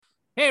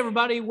Hey,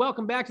 everybody.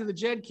 Welcome back to the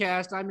Jed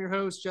Cast. I'm your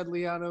host, Jed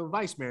Liano,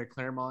 Vice Mayor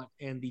Claremont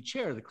and the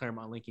Chair of the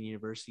Claremont-Lincoln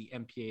University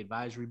MPA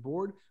Advisory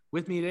Board.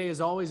 With me today,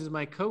 as always, is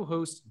my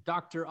co-host,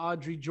 Dr.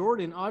 Audrey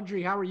Jordan.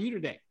 Audrey, how are you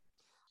today?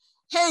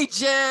 Hey,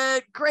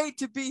 Jed. Great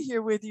to be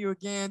here with you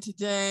again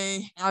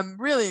today. I'm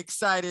really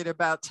excited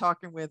about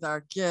talking with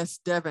our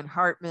guest, Devon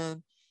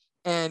Hartman,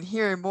 and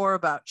hearing more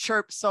about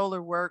CHERP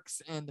Solar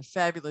Works and the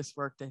fabulous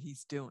work that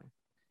he's doing.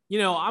 You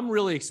know, I'm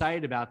really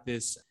excited about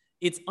this.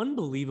 It's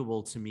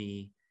unbelievable to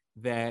me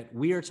that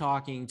we are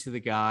talking to the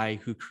guy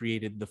who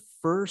created the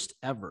first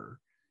ever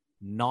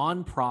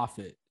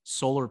nonprofit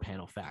solar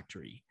panel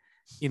factory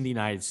in the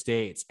United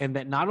States. And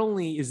that not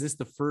only is this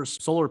the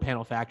first solar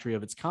panel factory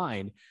of its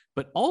kind,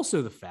 but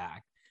also the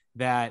fact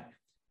that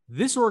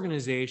this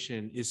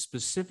organization is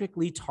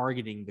specifically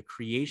targeting the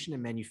creation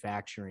and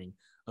manufacturing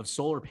of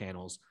solar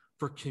panels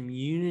for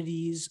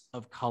communities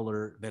of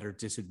color that are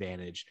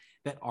disadvantaged,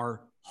 that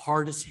are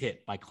hardest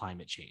hit by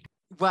climate change.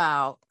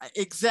 Wow,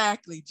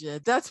 exactly,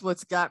 Jed. That's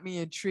what's got me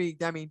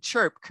intrigued. I mean,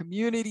 CHERP,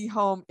 Community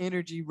Home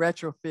Energy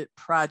Retrofit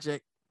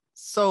Project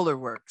Solar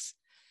Works,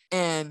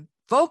 and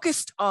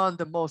focused on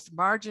the most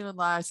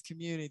marginalized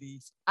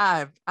communities.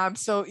 I'm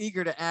so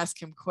eager to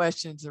ask him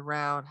questions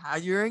around how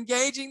you're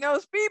engaging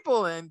those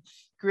people and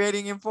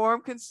creating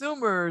informed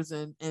consumers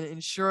and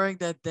ensuring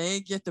that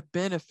they get the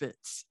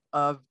benefits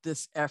of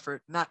this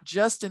effort, not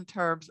just in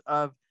terms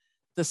of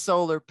the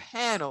solar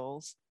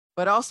panels,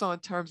 but also in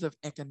terms of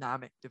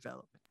economic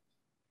development.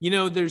 You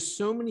know, there's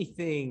so many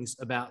things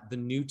about the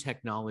new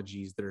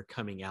technologies that are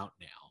coming out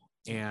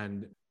now.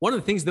 And one of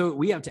the things, though,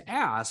 we have to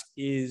ask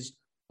is,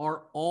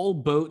 are all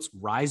boats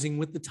rising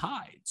with the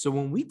tide? So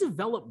when we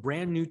develop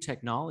brand new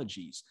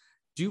technologies,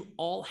 do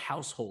all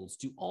households,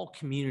 do all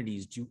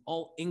communities, do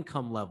all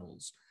income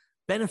levels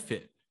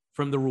benefit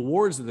from the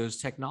rewards of those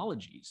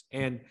technologies?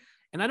 And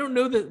I don't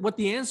know what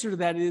the answer to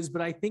that is,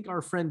 but I think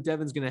our friend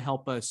Devon's going to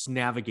help us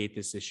navigate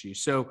this issue.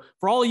 So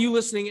for all of you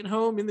listening at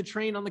home, in the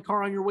train, on the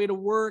car, on your way to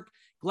work,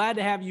 glad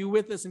to have you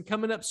with us. And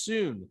coming up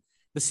soon,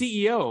 the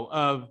CEO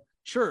of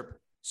CHERP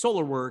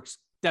Solar Works,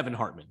 Devon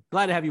Hartman.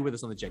 Glad to have you with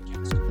us on the Jed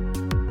Cast.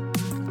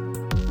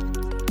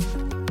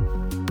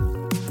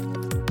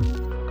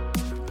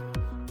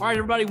 All right,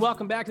 everybody,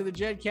 welcome back to the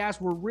Jed Cast.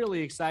 We're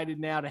really excited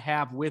now to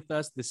have with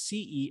us the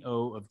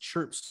CEO of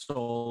CHERP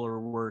Solar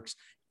Works,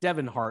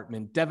 Devon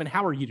Hartman. Devon,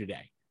 how are you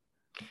today?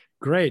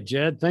 Great,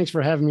 Jed. Thanks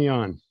for having me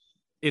on.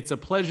 It's a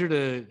pleasure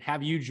to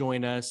have you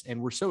join us,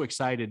 and we're so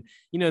excited.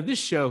 You know, this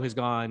show has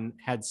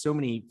had so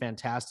many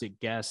fantastic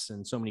guests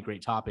and so many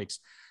great topics,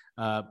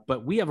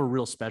 but we have a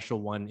real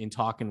special one in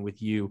talking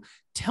with you.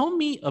 Tell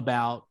me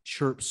about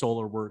CHERP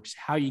Solar Works,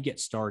 how you get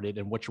started,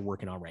 and what you're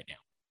working on right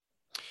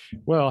now.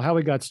 Well, how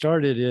we got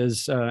started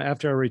is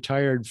after I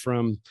retired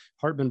from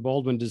Hartman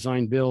Baldwin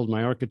Design Build,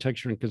 my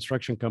architecture and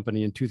construction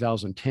company in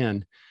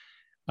 2010,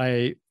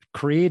 I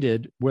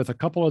created, with a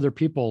couple other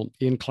people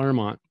in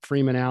Claremont,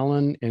 Freeman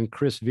Allen and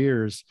Chris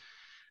Veers,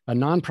 a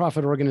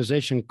nonprofit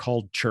organization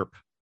called CHERP.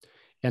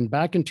 And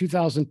back in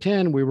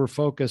 2010, we were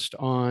focused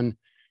on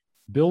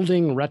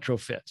building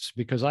retrofits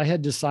because I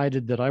had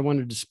decided that I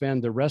wanted to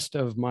spend the rest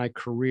of my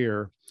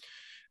career,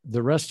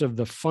 the rest of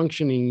the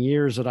functioning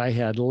years that I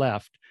had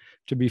left,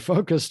 to be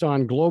focused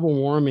on global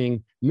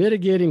warming,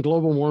 mitigating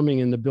global warming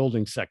in the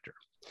building sector.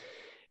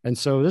 And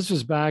so this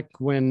was back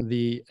when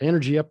the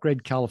Energy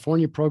Upgrade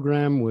California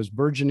program was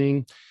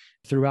burgeoning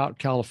throughout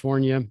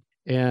California.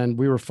 And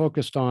we were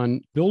focused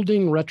on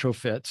building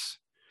retrofits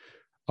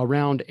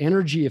around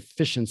energy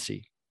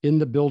efficiency in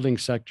the building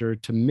sector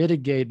to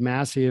mitigate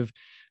massive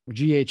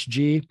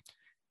GHG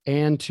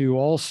and to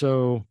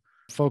also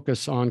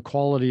focus on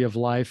quality of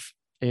life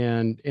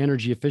and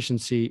energy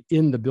efficiency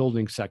in the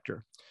building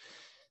sector.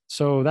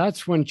 So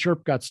that's when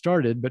CHERP got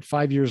started. But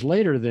 5 years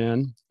later,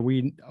 then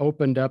we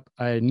opened up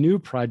a new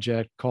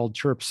project called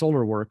CHERP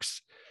Solar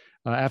Works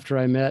after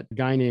I met a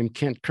guy named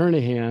Kent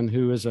Kernahan,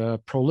 who is a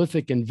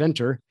prolific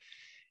inventor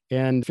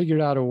and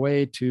figured out a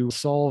way to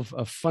solve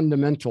a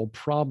fundamental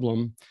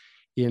problem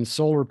in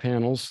solar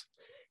panels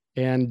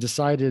and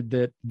decided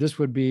that this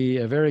would be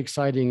a very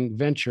exciting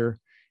venture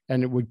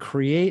and it would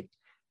create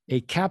a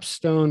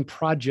capstone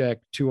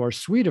project to our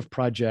suite of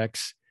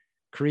projects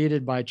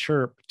created by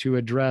CHERP to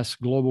address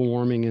global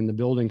warming in the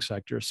building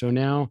sector. So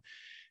now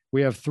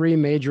we have three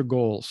major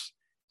goals: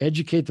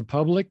 educate the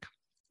public,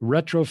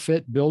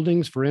 retrofit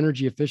buildings for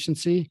energy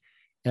efficiency,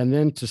 and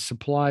then to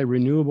supply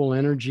renewable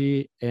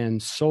energy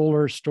and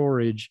solar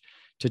storage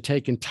to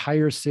take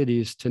entire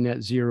cities to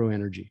net zero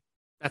energy.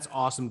 That's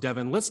awesome,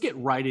 Devon. Let's get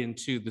right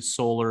into the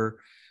solar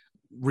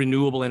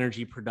renewable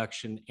energy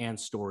production and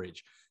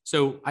storage.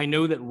 So I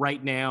know that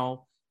right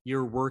now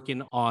you're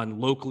working on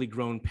Locally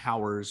Grown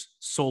Power's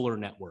solar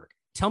network.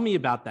 Tell me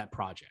about that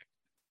project.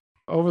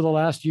 Over the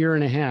last year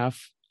and a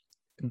half,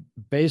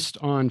 based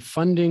on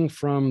funding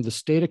from the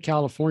state of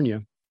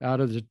California out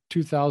of the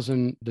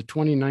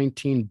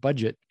 2019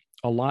 budget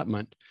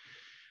allotment,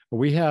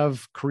 we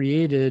have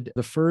created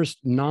the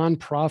first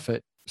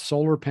nonprofit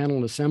solar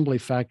panel assembly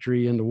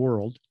factory in the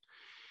world.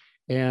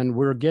 And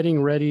we're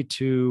getting ready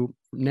to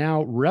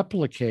now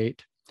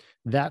replicate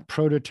that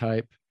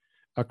prototype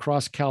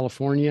across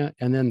California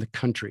and then the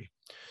country.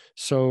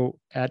 So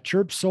at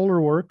CHERP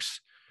Solar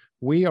Works,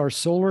 we are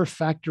solar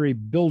factory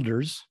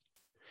builders,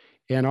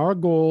 and our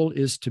goal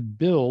is to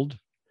build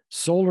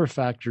solar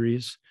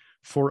factories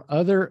for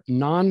other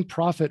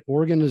nonprofit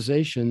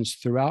organizations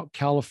throughout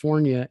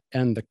California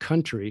and the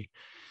country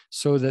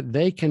so that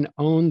they can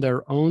own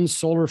their own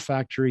solar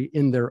factory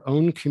in their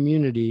own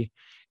community.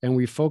 And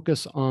we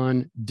focus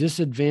on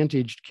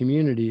disadvantaged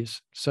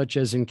communities, such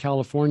as in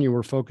California,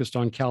 we're focused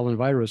on Cal and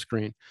virus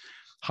grain,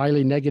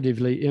 highly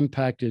negatively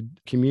impacted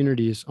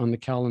communities on the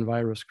Cal and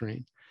virus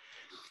grain.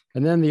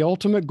 And then the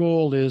ultimate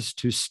goal is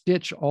to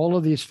stitch all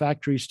of these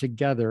factories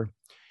together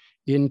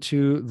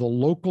into the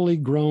locally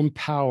grown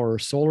power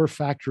solar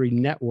factory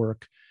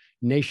network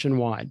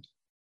nationwide.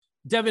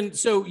 Devon,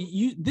 so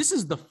this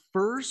is the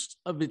first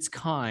of its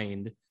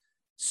kind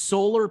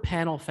solar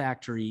panel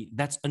factory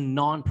that's a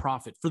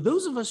nonprofit. For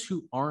those of us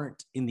who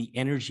aren't in the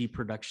energy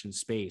production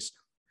space,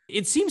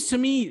 it seems to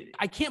me,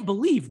 I can't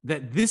believe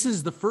that this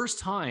is the first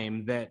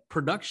time that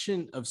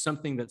production of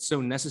something that's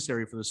so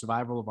necessary for the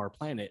survival of our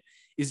planet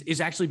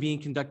is actually being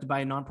conducted by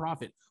a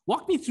nonprofit.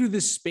 Walk me through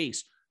this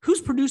space.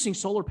 Who's producing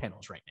solar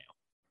panels right now?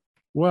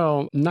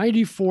 Well,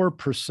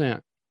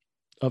 94%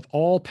 of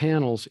all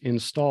panels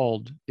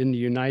installed in the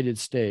United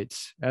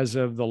States as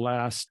of the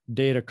last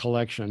data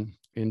collection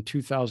in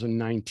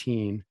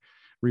 2019,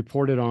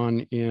 reported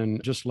on in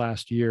just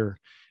last year,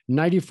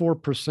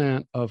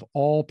 94% of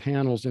all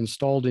panels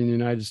installed in the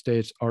United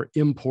States are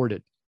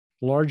imported,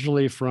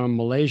 largely from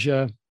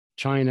Malaysia,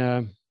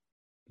 China,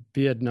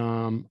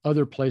 Vietnam,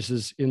 other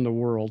places in the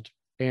world.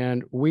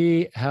 And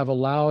we have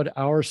allowed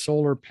our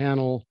solar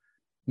panel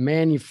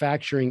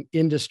manufacturing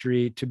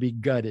industry to be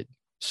gutted.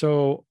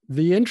 So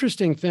the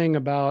interesting thing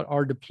about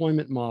our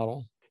deployment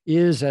model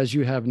is, as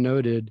you have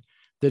noted,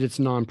 that it's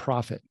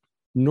nonprofit.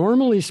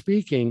 Normally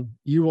speaking,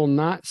 you will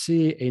not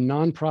see a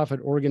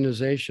nonprofit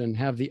organization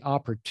have the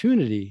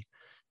opportunity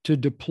to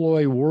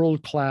deploy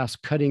world-class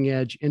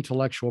cutting-edge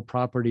intellectual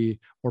property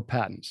or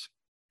patents,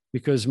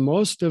 because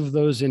most of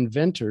those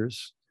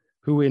inventors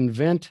who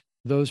invent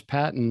those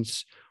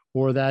patents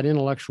or that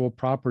intellectual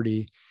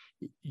property,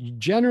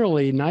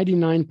 generally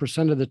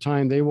 99% of the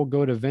time, they will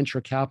go to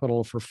venture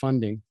capital for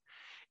funding.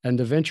 And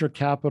the venture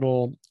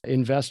capital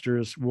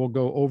investors will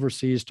go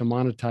overseas to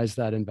monetize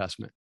that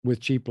investment with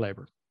cheap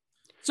labor.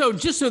 So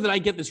just so that I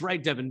get this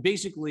right, Devon,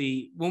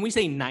 basically, when we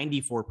say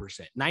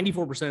 94%,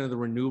 94% of the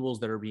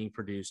renewables that are being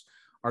produced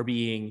are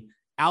being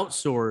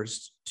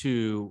outsourced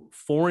to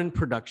foreign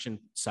production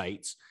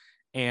sites.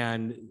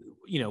 And,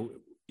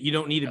 you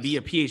don't need to be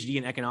a PhD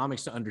in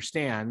economics to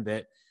understand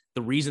that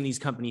the reason these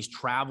companies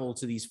travel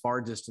to these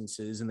far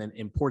distances and then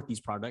import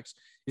these products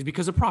is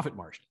because of profit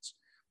margins.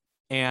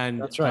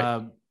 And that's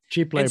right.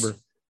 Cheap labor.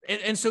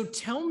 And so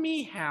tell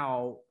me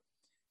how,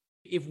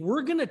 if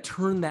we're going to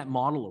turn that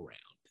model around,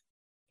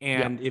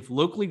 and if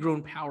locally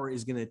grown power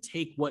is going to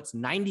take what's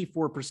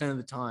 94% of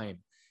the time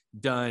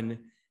done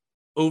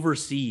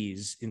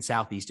overseas in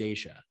Southeast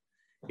Asia,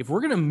 if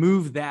we're going to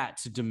move that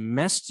to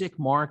domestic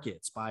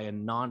markets by a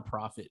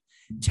nonprofit,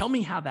 tell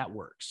me how that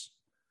works.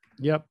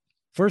 Yep.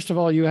 First of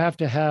all, you have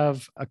to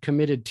have a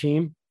committed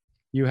team.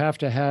 You have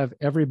to have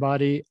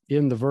everybody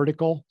in the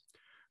vertical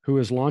who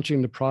is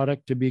launching the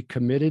product to be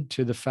committed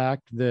to the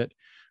fact that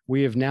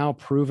we have now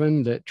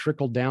proven that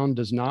trickle down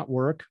does not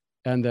work,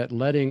 and that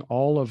letting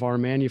all of our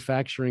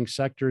manufacturing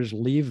sectors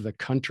leave the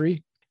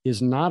country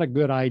is not a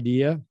good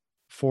idea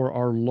for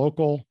our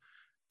local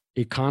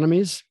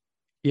economies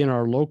in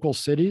our local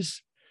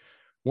cities.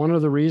 One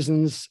of the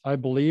reasons I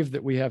believe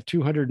that we have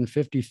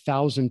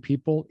 250,000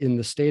 people in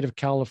the state of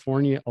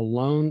California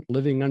alone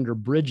living under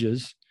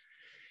bridges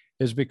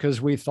is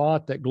because we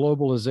thought that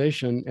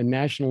globalization and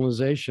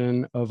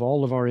nationalization of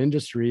all of our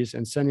industries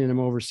and sending them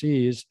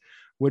overseas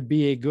would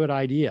be a good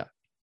idea.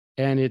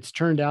 And it's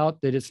turned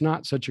out that it's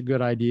not such a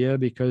good idea,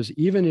 because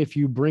even if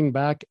you bring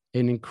back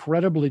an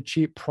incredibly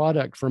cheap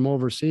product from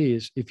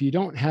overseas, if you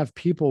don't have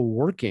people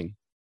working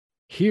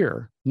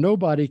here,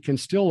 nobody can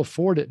still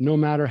afford it, no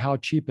matter how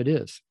cheap it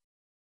is.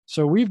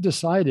 So we've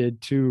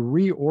decided to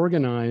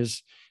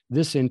reorganize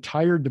this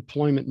entire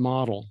deployment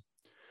model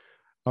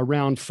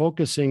around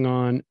focusing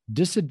on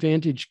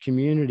disadvantaged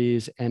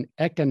communities and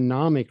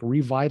economic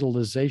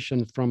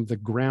revitalization from the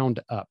ground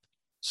up.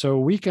 So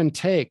we can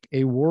take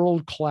a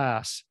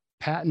world-class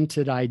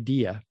patented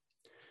idea,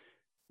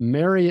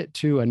 marry it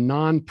to a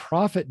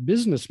nonprofit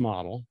business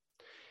model,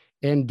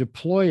 and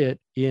deploy it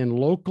in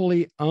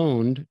locally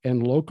owned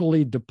and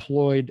locally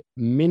deployed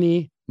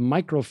mini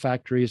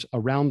microfactories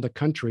around the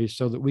country,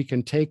 so that we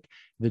can take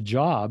the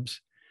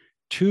jobs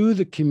to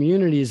the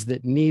communities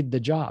that need the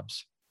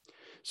jobs.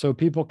 So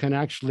people can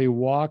actually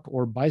walk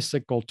or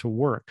bicycle to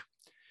work,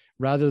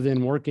 rather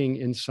than working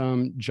in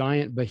some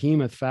giant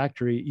behemoth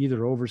factory,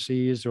 either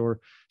overseas or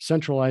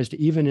centralized,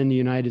 even in the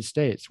United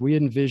States. We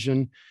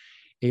envision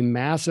a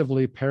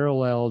massively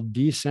parallel,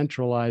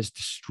 decentralized,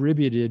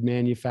 distributed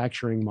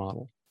manufacturing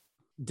model.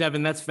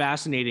 Devon, that's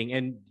fascinating.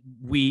 And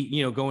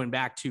we, going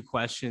back 2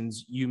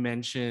 questions, you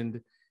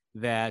mentioned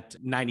that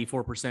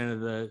 94% of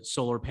the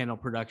solar panel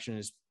production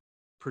is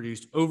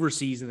produced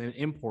overseas and then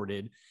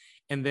imported.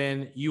 And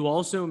then you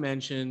also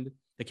mentioned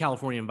the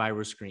California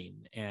EnviroScreen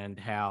and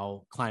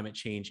how climate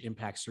change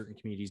impacts certain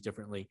communities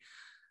differently.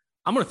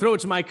 I'm going to throw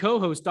it to my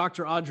co-host,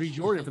 Dr. Audrey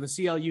Jordan from the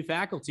CLU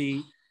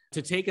faculty,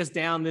 to take us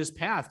down this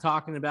path,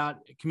 talking about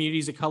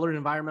communities of color and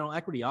environmental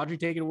equity. Audrey,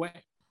 take it away.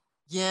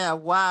 Yeah,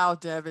 wow,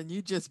 Devon,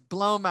 you just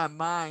blow my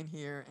mind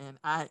here. And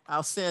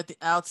I'll say at the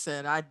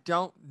outset, I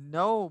don't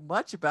know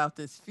much about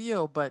this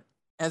field, but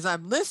as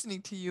I'm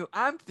listening to you,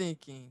 I'm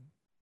thinking,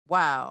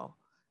 wow,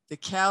 the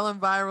Cal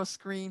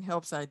EnviroScreen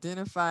helps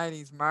identify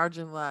these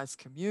marginalized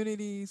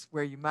communities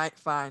where you might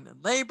find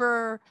a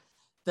labor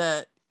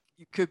that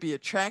you could be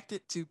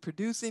attracted to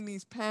producing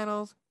these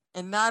panels.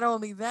 And not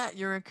only that,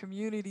 you're in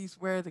communities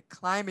where the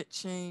climate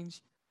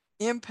change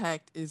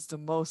impact is the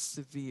most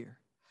severe.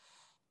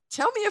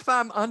 Tell me if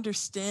I'm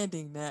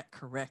understanding that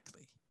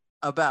correctly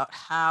about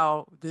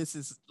how this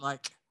is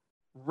like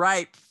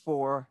ripe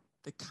for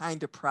the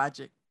kind of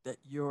project that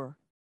you're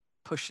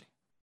pushing.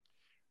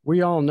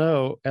 We all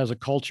know as a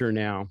culture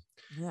now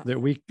Yeah.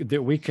 that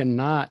we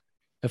cannot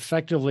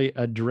effectively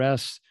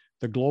address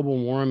the global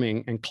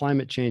warming and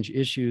climate change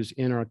issues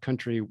in our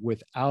country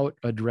without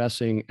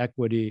addressing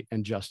equity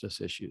and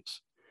justice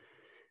issues.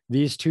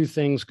 These two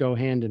things go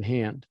hand in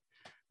hand.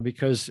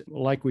 Because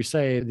like we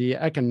say, the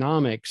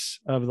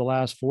economics of the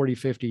last 40,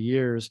 50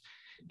 years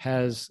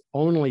has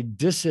only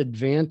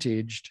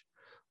disadvantaged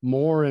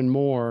more and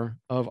more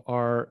of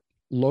our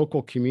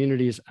local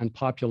communities and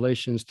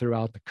populations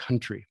throughout the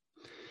country.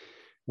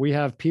 We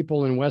have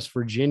people in West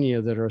Virginia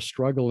that are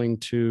struggling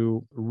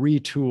to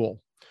retool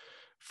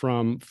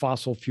from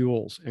fossil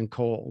fuels and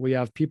coal. We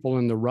have people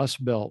in the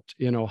Rust Belt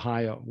in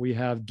Ohio. We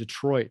have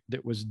Detroit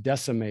that was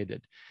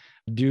decimated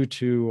due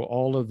to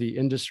all of the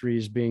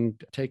industries being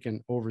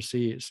taken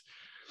overseas.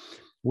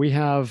 We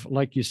have,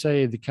 like you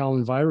say, the Cal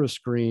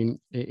EnviroScreen.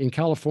 In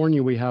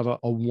California, we have a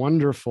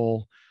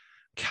wonderful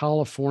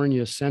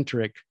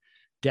California-centric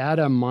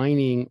data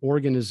mining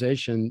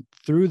organization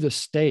through the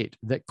state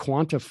that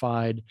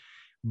quantified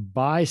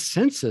by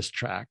census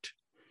tract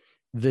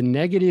the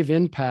negative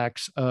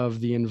impacts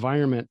of the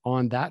environment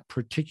on that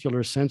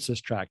particular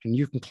census tract. And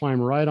you can climb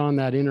right on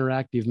that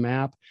interactive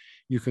map.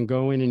 You can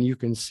go in and you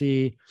can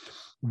see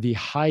the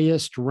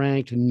highest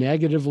ranked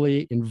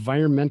negatively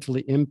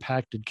environmentally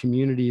impacted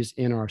communities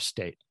in our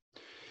state.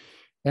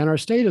 And our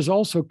state is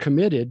also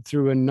committed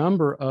through a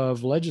number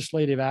of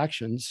legislative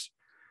actions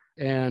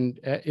and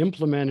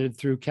implemented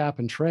through cap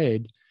and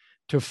trade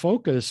to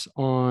focus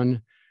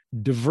on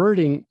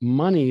diverting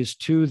monies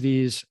to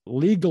these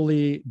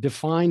legally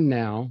defined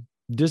now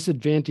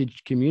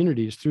disadvantaged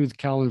communities through the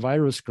Cal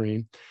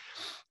EnviroScreen.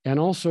 And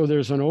also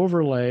there's an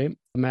overlay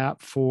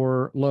map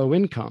for low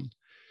income.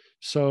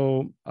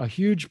 So a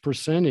huge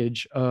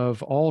percentage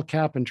of all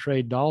cap and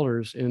trade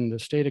dollars in the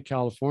state of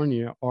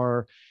California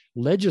are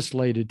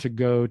legislated to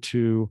go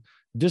to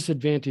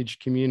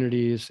disadvantaged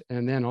communities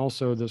and then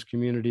also those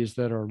communities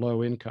that are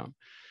low income.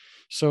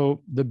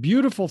 So the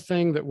beautiful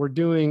thing that we're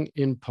doing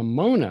in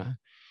Pomona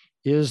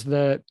is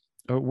that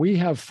we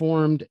have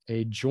formed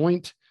a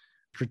joint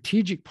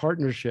strategic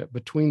partnership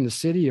between the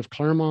city of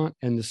Claremont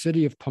and the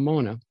city of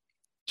Pomona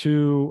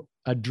to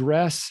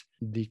address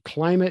the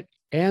climate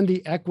and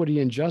the equity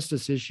and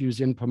justice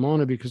issues in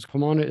Pomona, because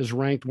Pomona is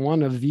ranked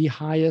one of the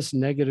highest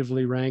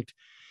negatively ranked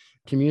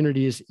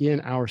communities in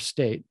our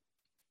state.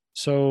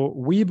 So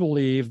we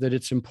believe that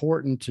it's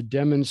important to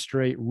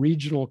demonstrate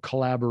regional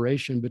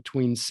collaboration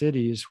between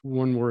cities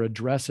when we're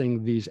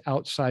addressing these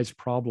outsized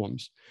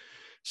problems,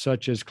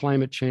 such as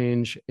climate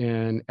change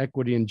and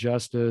equity and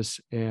justice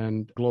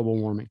and global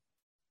warming.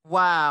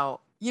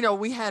 Wow. You know,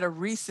 we had a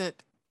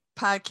recent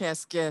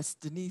podcast guest,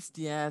 Denise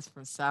Diaz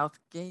from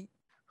Southgate,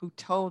 who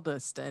told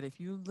us that if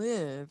you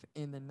live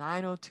in the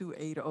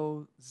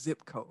 90280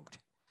 zip code,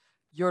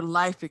 your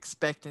life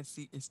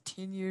expectancy is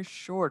 10 years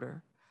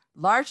shorter,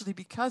 largely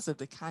because of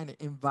the kind of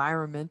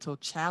environmental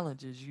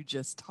challenges you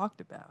just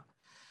talked about.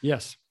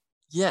 Yes.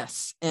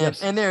 Yes.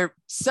 And there are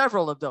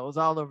several of those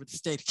all over the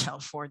state of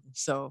California.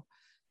 So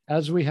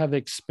as we have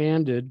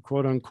expanded,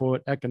 quote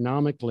unquote,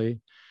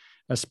 economically,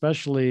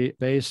 especially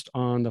based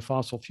on the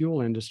fossil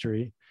fuel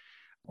industry,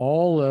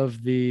 all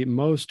of the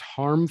most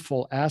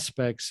harmful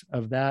aspects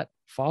of that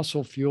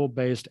fossil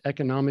fuel-based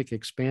economic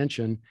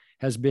expansion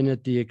has been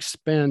at the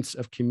expense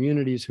of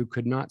communities who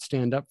could not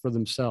stand up for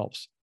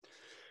themselves.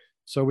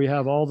 So we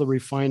have all the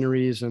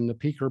refineries and the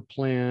peaker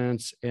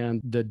plants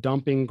and the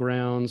dumping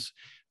grounds,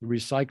 the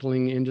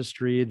recycling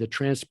industry, the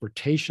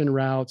transportation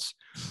routes.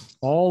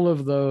 All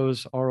of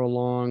those are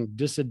along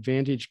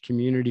disadvantaged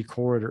community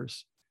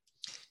corridors.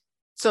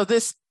 So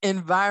this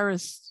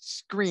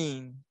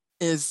EnviroScreen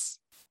is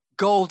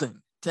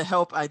golden to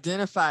help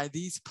identify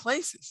these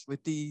places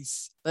with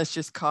these, let's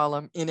just call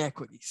them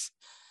inequities.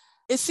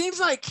 It seems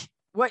like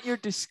what you're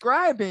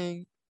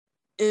describing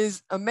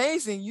is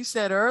amazing. You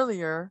said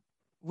earlier,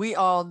 we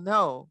all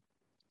know.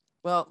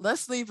 Well,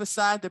 let's leave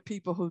aside the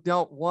people who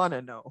don't want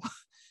to know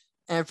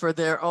and for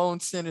their own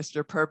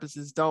sinister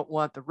purposes don't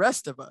want the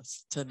rest of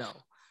us to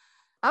know.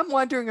 I'm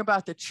wondering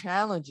about the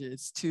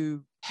challenges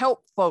to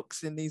help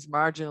folks in these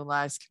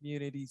marginalized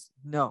communities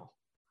know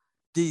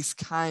these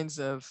kinds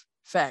of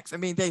facts. I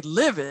mean, they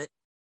live it,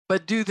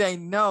 but do they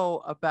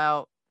know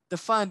about the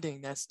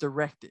funding that's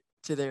directed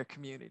to their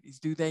communities?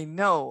 Do they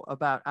know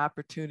about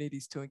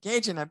opportunities to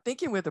engage? And I'm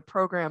thinking with a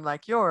program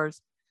like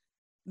yours,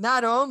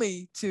 not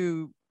only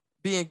to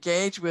be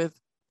engaged with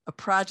a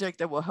project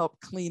that will help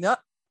clean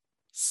up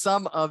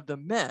some of the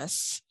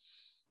mess,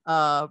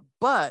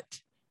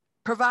 but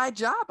provide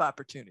job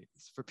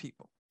opportunities for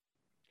people.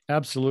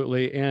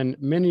 Absolutely. And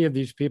many of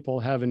these people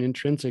have an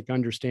intrinsic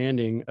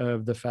understanding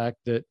of the fact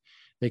that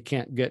they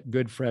can't get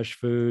good fresh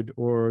food,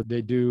 or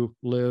they do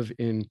live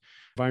in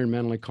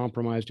environmentally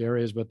compromised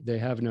areas, but they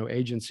have no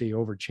agency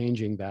over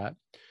changing that.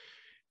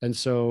 And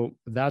so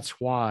that's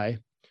why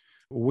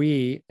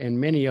we and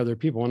many other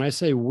people, when I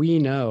say we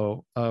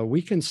know,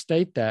 we can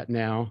state that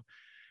now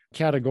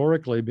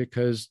categorically,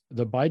 because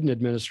the Biden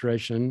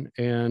administration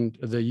and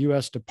the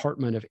US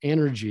Department of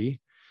Energy,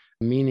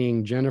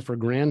 meaning Jennifer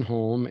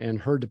Granholm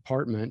and her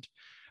department,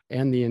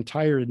 and the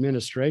entire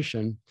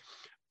administration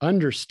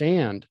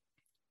understand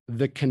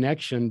the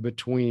connection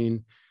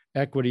between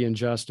equity and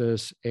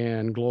justice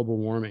and global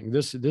warming.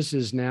 This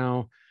is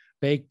now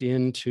baked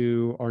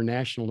into our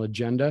national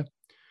agenda.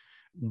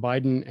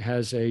 Biden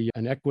has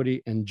an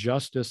equity and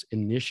justice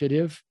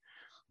initiative.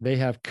 They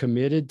have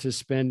committed to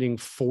spending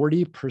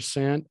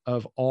 40%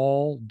 of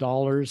all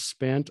dollars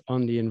spent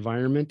on the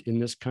environment in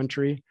this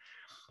country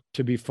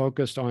to be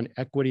focused on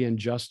equity and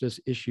justice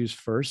issues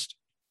first.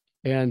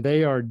 And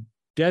they are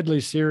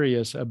deadly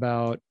serious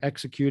about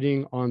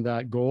executing on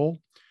that goal.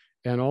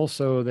 And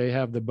also they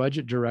have the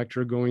budget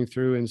director going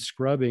through and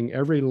scrubbing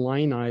every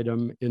line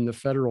item in the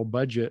federal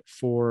budget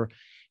for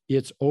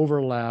its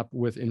overlap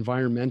with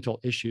environmental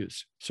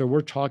issues. So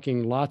we're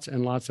talking lots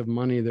and lots of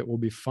money that will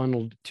be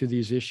funneled to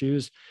these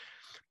issues.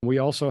 We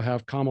also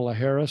have Kamala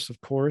Harris,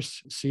 of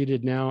course,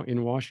 seated now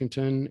in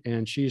Washington,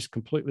 and she's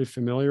completely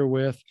familiar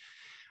with,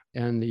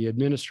 and the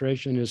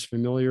administration is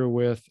familiar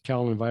with,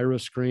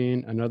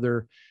 CalEnviroScreen and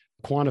other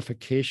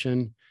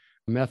quantification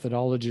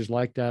methodologies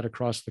like that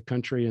across the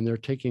country, and they're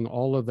taking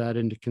all of that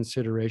into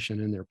consideration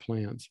in their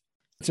plans.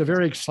 It's a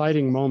very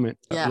exciting moment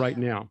right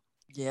now.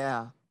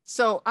 Yeah.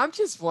 So I'm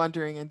just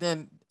wondering, and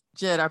then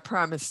Jed, I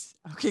promise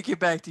I'll kick it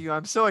back to you.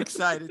 I'm so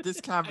excited.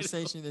 This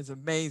conversation is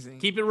amazing.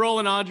 Keep it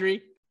rolling,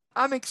 Audrey.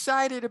 I'm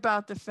excited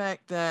about the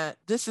fact that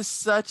this is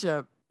such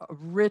a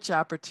rich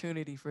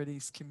opportunity for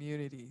these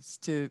communities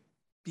to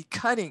be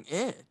cutting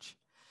edge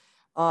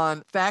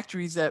on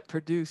factories that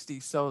produce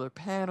these solar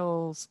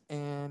panels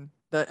and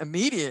the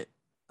immediate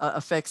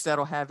effects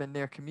that'll have in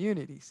their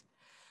communities.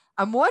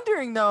 I'm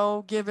wondering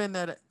though, given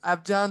that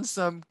I've done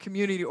some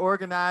community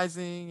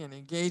organizing and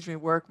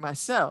engagement work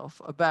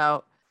myself,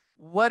 about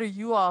what are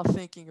you all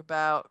thinking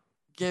about,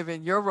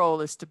 given your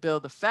role is to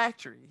build the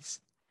factories,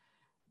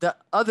 the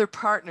other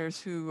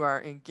partners who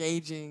are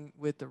engaging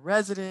with the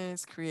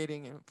residents,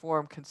 creating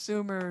informed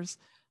consumers,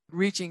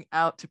 reaching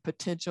out to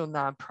potential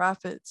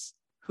nonprofits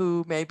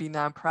who may be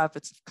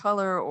nonprofits of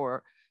color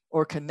or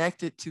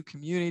connected to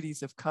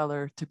communities of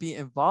color to be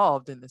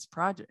involved in this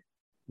project?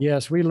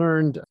 Yes, we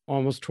learned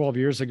almost 12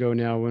 years ago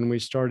now when we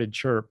started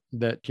CHERP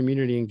that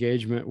community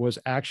engagement was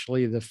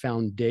actually the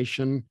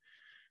foundation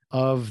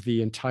of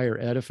the entire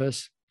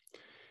edifice,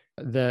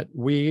 that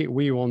we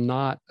will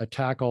not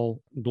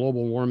tackle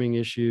global warming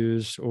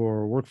issues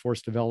or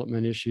workforce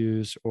development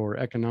issues or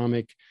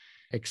economic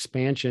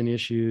expansion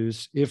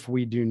issues if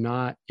we do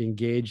not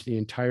engage the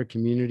entire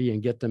community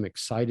and get them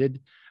excited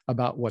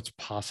about what's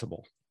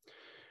possible.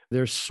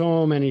 There's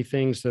so many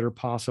things that are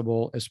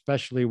possible,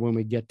 especially when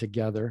we get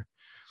together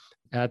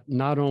at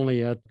not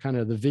only at kind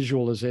of the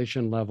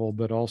visualization level,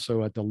 but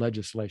also at the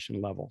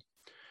legislation level,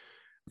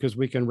 because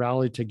we can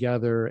rally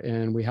together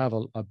and we have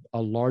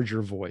a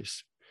larger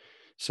voice.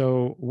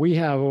 So we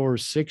have over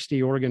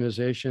 60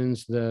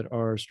 organizations that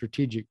are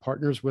strategic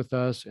partners with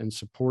us and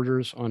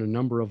supporters on a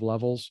number of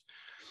levels.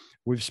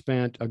 We've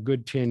spent a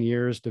good 10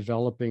 years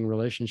developing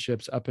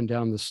relationships up and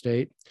down the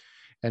state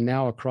and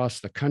now across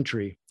the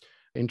country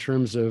in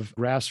terms of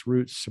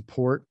grassroots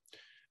support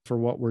for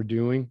what we're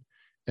doing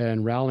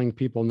and rallying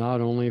people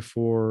not only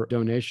for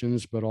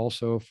donations, but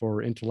also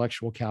for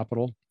intellectual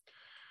capital.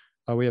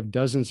 We have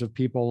dozens of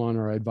people on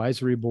our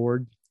advisory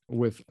board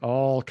with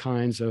all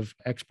kinds of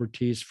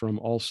expertise from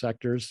all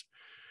sectors,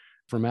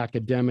 from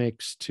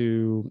academics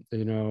to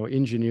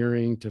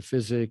engineering to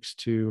physics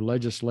to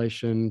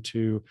legislation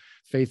to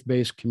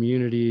faith-based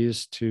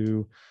communities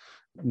to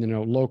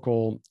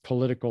local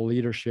political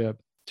leadership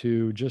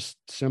to just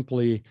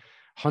simply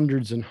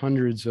hundreds and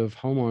hundreds of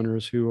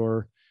homeowners who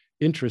are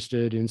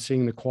interested in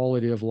seeing the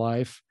quality of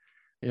life,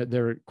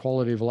 their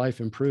quality of life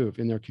improve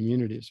in their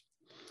communities.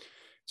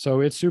 So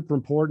it's super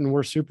important.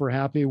 We're super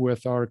happy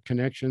with our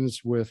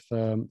connections with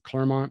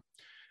Claremont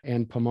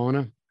and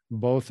Pomona,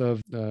 both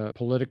of the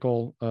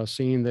political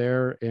scene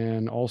there,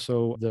 and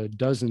also the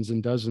dozens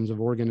and dozens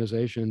of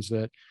organizations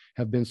that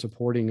have been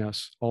supporting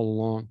us all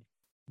along.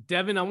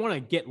 Devon, I want to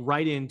get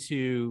right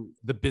into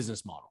the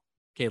business model.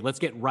 Okay, let's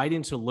get right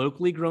into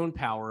locally grown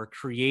power,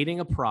 creating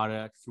a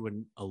product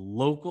through a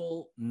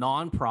local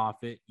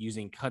nonprofit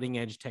using cutting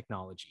edge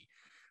technology.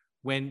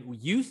 When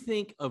you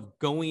think of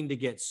going to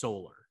get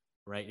solar,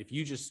 right? If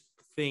you just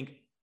think,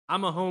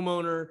 I'm a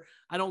homeowner,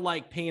 I don't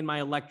like paying my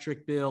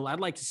electric bill, I'd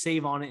like to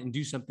save on it and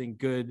do something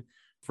good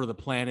for the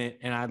planet,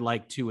 and I'd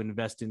like to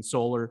invest in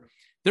solar.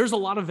 There's a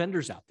lot of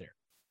vendors out there,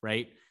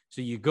 right?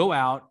 So you go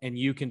out and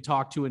you can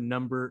talk to a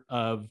number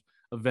of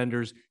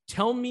vendors.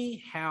 Tell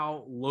me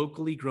how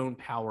locally grown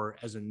power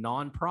as a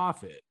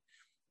nonprofit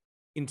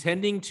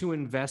intending to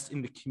invest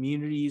in the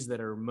communities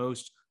that are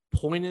most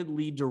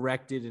pointedly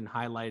directed and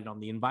highlighted on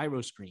the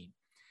Enviro screen.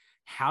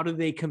 How do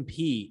they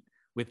compete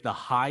with the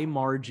high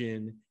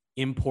margin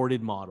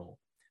imported model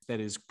that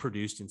is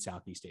produced in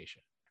Southeast Asia?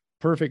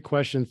 Perfect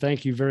question.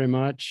 Thank you very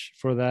much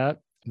for that.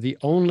 The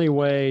only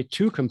way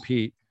to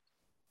compete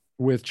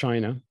with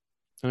China,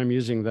 and I'm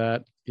using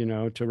that,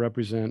 to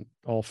represent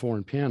all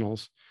foreign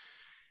panels,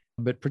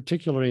 but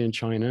particularly in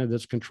China,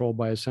 that's controlled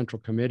by a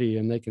central committee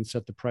and they can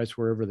set the price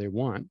wherever they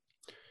want,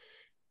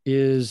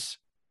 is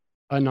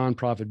a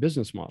nonprofit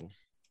business model.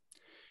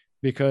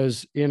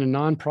 Because in a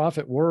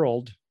nonprofit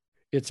world,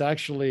 it's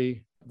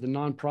actually the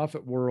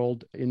nonprofit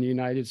world in the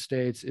United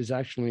States is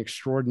actually an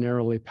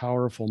extraordinarily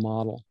powerful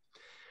model.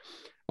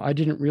 I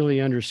didn't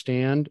really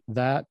understand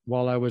that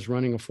while I was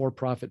running a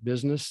for-profit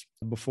business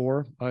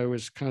before. I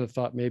was kind of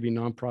thought maybe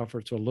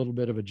nonprofits are a little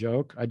bit of a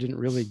joke. I didn't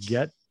really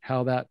get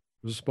how that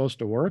was supposed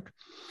to work.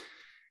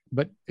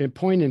 But in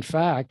point in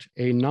fact,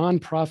 a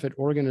nonprofit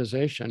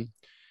organization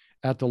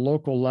at the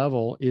local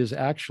level is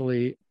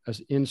actually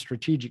in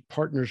strategic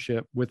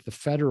partnership with the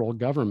federal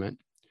government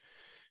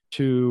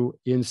to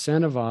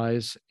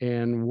incentivize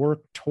and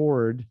work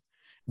toward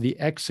the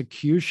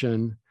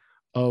execution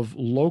of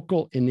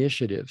local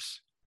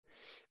initiatives.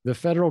 The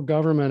federal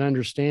government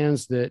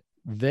understands that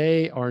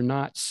they are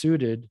not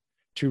suited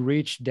to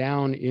reach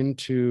down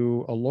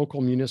into a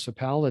local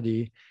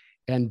municipality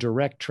and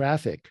direct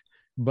traffic,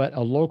 but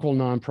a local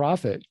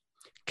nonprofit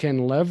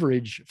can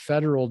leverage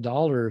federal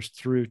dollars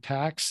through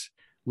tax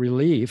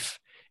relief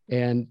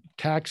and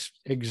tax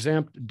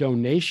exempt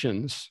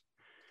donations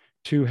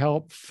to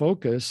help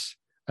focus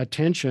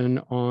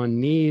attention on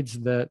needs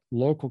that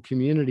local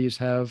communities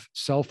have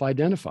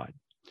self-identified.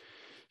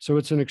 So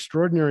it's an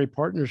extraordinary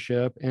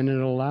partnership, and it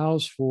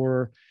allows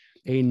for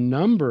a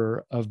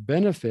number of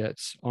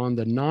benefits on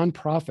the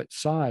nonprofit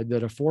side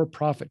that a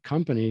for-profit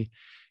company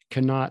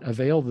cannot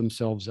avail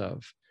themselves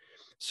of.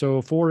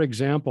 So for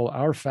example,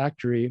 our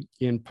factory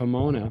in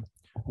Pomona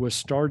was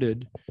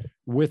started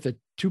with a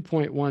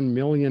 $2.1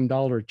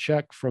 million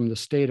check from the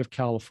state of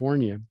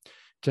California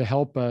to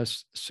help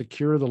us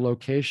secure the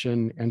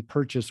location and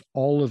purchase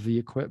all of the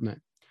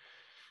equipment.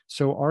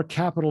 So our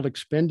capital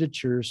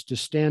expenditures to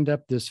stand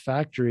up this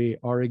factory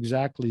are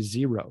exactly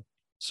zero.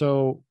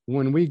 So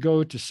when we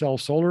go to sell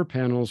solar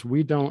panels,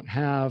 we don't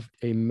have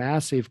a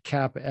massive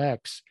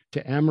CapEx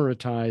to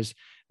amortize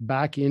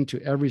back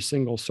into every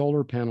single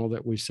solar panel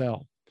that we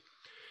sell.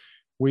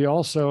 We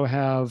also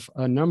have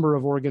a number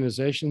of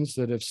organizations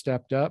that have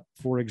stepped up.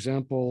 For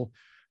example,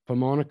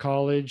 Pomona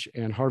College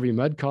and Harvey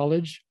Mudd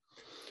College.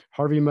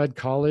 Harvey Mudd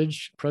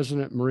College,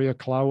 President Maria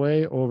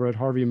Klawe over at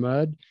Harvey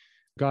Mudd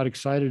got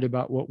excited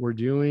about what we're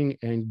doing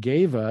and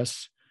gave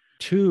us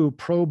 2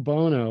 pro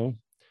bono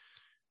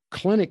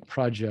clinic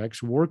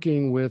projects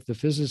working with the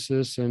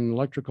physicists and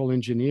electrical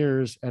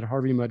engineers at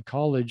Harvey Mudd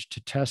College to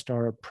test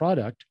our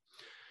product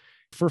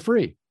for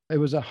free. It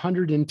was a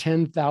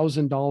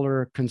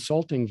 $110,000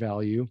 consulting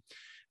value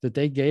that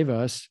they gave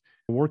us,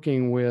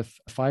 working with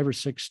 5 or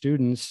 6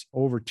 students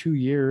over 2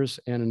 years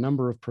and a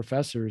number of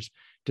professors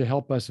to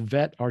help us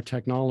vet our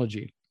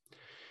technology.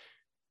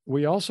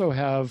 We also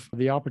have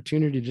the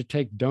opportunity to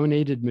take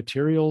donated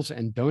materials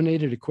and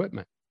donated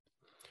equipment.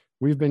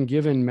 We've been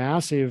given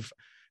massive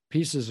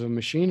pieces of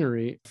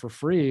machinery for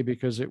free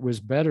because it was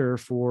better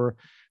for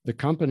the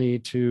company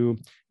to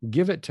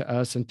give it to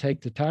us and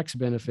take the tax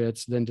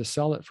benefits than to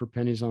sell it for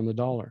pennies on the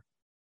dollar.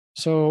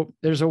 So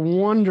there's a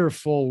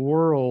wonderful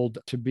world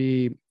to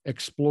be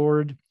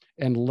explored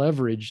and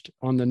leveraged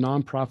on the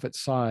nonprofit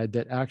side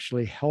that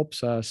actually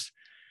helps us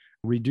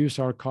reduce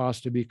our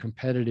cost to be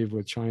competitive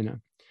with China.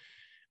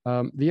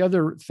 The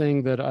other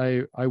thing that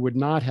I would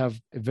not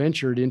have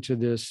ventured into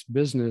this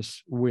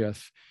business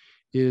with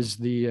is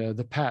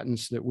the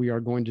patents that we are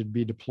going to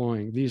be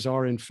deploying. These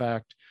are, in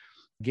fact,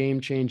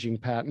 game-changing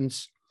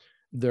patents.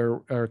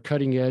 They're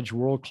cutting-edge,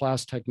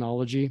 world-class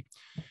technology.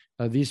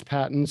 These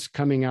patents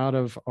coming out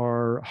of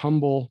our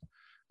humble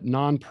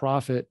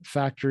nonprofit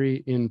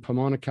factory in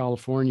Pomona,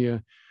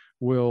 California,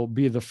 will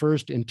be the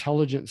first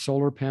intelligent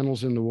solar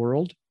panels in the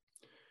world.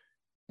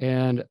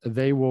 And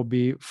they will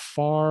be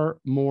far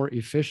more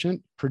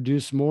efficient,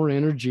 produce more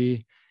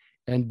energy,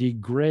 and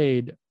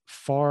degrade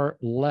far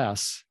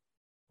less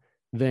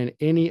than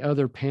any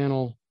other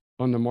panel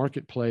on the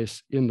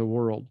marketplace in the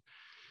world.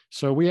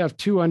 So we have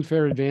 2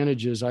 unfair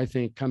advantages, I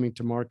think, coming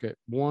to market.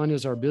 One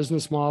is our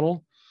business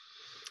model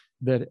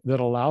that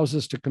allows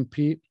us to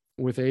compete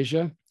with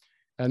Asia.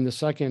 And the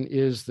second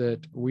is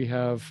that we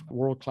have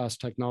world-class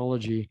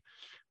technology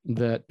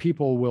that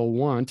people will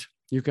want.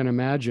 You can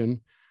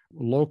imagine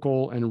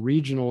local and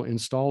regional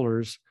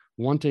installers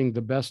wanting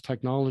the best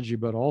technology,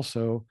 but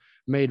also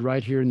made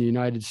right here in the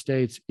United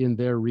States in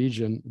their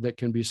region that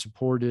can be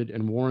supported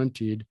and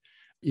warranted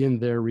in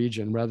their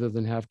region rather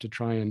than have to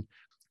try and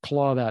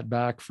claw that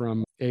back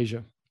from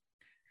Asia.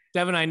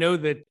 Devon, I know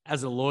that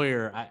as a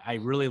lawyer, I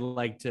really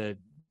like to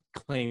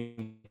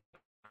claim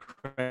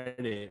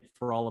credit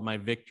for all of my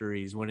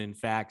victories when in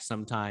fact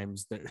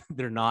sometimes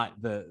they're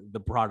not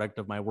the product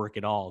of my work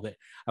at all, that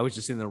I was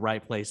just in the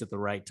right place at the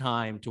right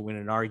time to win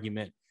an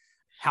argument.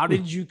 How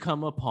did you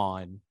come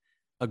upon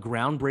a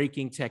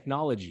groundbreaking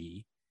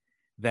technology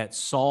that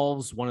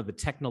solves one of the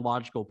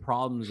technological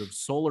problems of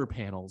solar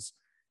panels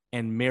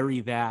and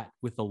marry that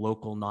with a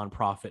local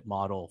nonprofit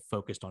model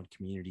focused on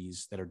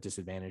communities that are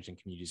disadvantaged and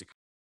communities?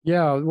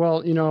 Yeah,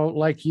 well,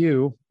 like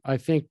you, I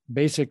think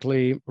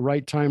basically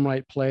right time,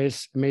 right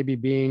place, maybe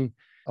being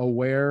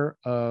aware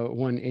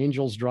when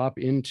angels drop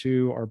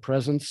into our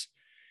presence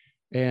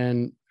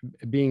and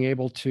being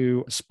able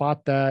to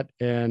spot that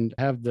and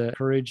have the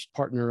courage to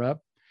partner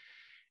up.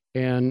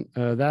 And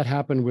that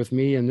happened with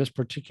me in this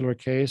particular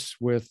case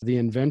with the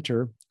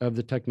inventor of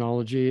the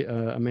technology,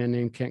 a man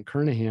named Kent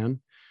Kernahan,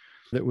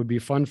 that would be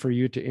fun for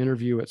you to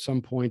interview at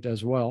some point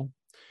as well.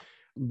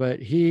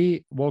 But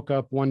he woke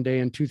up one day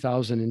in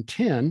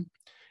 2010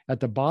 at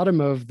the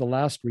bottom of the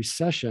last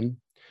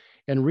recession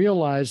and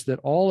realized that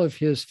all of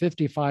his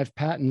 55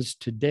 patents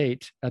to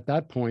date at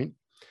that point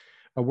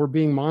were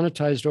being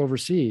monetized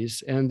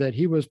overseas, and that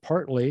he was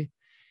partly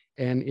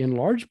and in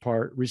large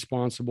part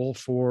responsible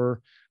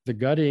for the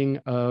gutting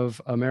of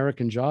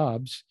American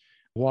jobs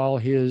while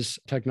his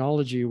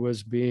technology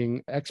was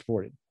being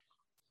exported.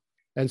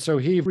 And so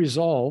he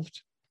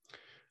resolved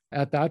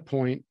at that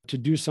point to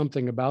do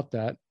something about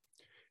that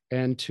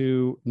and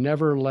to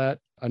never let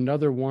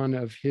another one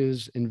of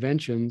his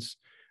inventions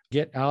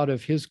get out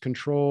of his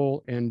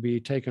control and be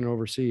taken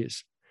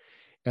overseas.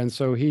 And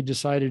so he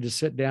decided to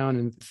sit down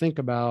and think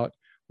about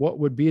what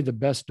would be the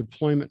best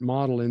deployment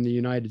model in the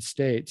United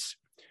States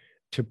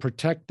to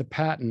protect the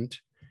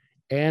patent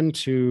and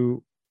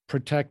to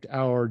protect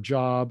our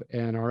job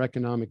and our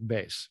economic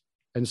base.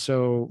 And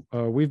so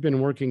we've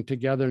been working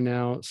together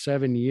now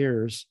 7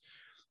 years,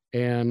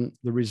 and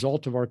the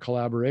result of our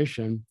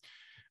collaboration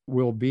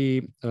will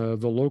be the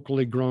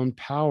locally grown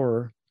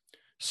power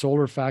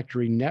solar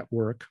factory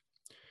network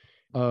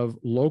of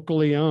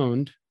locally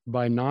owned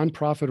by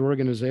nonprofit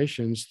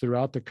organizations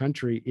throughout the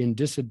country in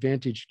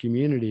disadvantaged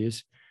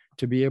communities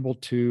to be able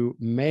to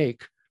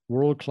make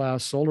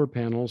world-class solar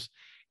panels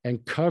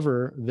and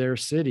cover their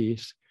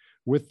cities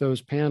with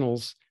those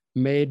panels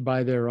made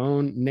by their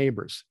own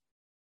neighbors.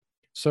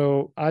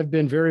 So I've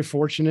been very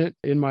fortunate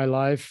in my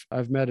life.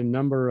 I've met a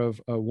number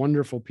of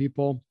wonderful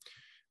people.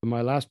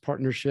 My last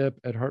partnership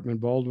at Hartman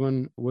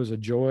Baldwin was a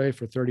joy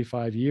for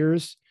 35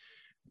 years.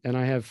 And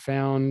I have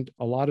found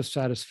a lot of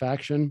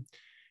satisfaction,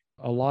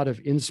 a lot of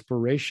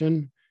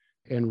inspiration,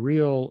 and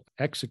real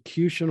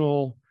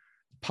executional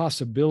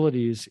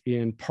possibilities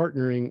in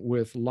partnering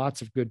with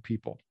lots of good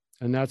people.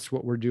 And that's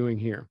what we're doing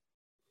here.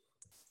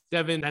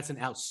 Devon, that's an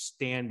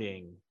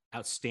outstanding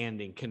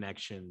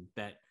connection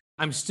that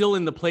I'm still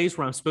in the place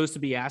where I'm supposed to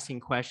be asking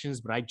questions,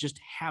 but I just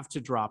have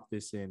to drop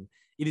this in.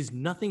 It is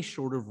nothing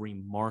short of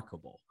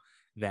remarkable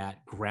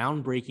that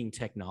groundbreaking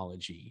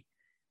technology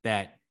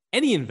that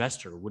any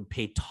investor would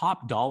pay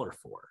top dollar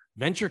for.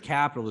 Venture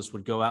capitalists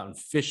would go out and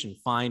fish and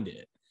find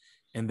it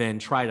and then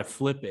try to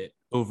flip it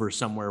over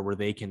somewhere where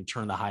they can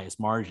turn the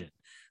highest margin.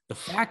 The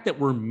fact that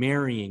we're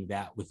marrying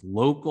that with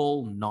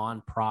local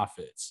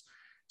nonprofits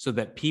so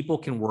that people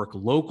can work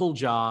local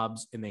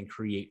jobs and then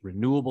create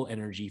renewable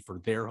energy for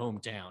their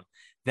hometown,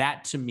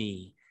 that to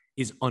me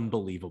is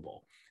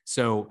unbelievable.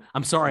 So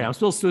I'm sorry, I'm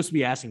still supposed to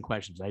be asking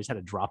questions. I just had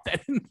to drop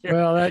that in there.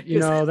 Well,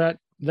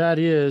 that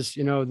is,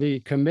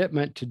 the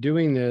commitment to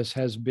doing this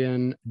has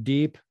been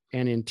deep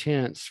and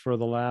intense for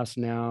the last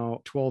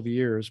now 12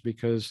 years,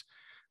 because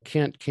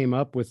Kent came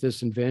up with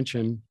this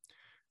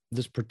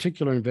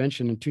particular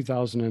invention in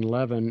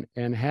 2011,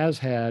 and has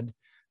had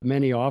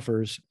many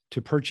offers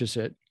to purchase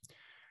it.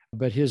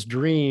 But his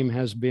dream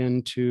has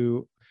been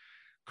to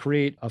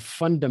create a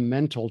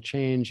fundamental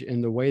change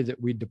in the way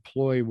that we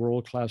deploy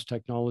world-class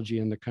technology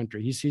in the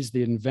country. He sees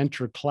the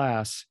inventor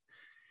class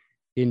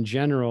in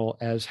general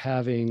as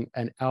having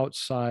an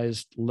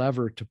outsized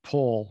lever to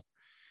pull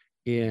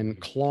in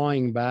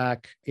clawing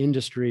back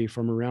industry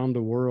from around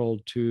the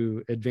world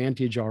to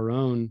advantage our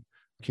own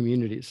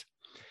communities.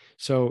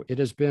 So it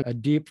has been a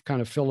deep kind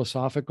of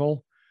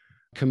philosophical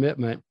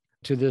commitment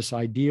to this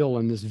ideal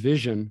and this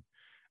vision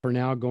for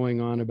now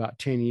going on about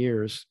 10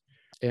 years.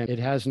 And it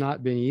has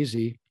not been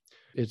easy.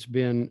 It's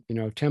been,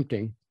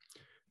 tempting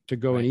to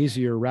go an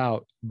easier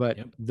route, but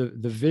the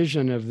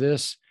vision of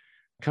this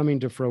coming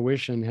to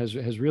fruition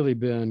has really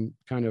been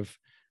kind of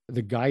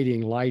the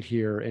guiding light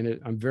here. And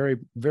I'm very,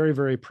 very,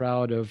 very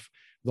proud of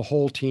the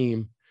whole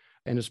team,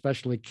 and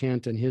especially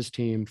Kent and his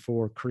team,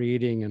 for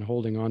creating and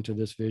holding on to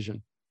this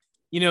vision.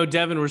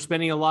 Devon, we're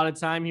spending a lot of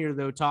time here,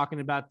 though, talking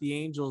about the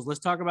angels. Let's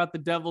talk about the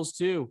devils,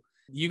 too.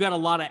 You got a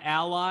lot of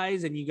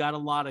allies and you got a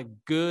lot of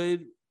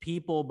good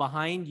people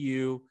behind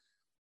you.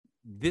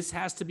 This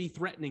has to be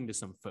threatening to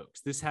some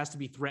folks. This has to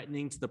be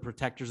threatening to the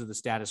protectors of the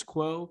status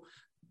quo.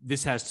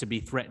 This has to be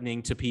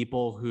threatening to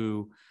people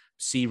who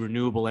see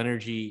renewable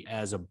energy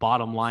as a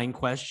bottom line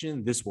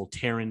question. This will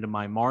tear into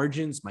my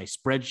margins. My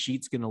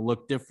spreadsheet's going to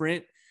look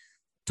different.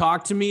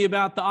 Talk to me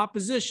about the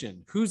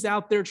opposition. Who's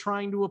out there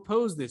trying to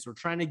oppose this or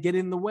trying to get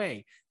in the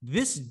way?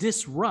 This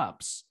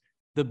disrupts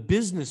the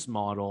business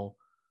model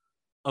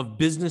of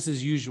business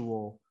as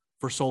usual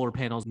for solar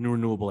panels and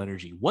renewable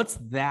energy. What's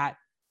that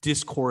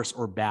discourse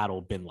or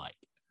battle been like?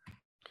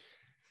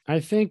 I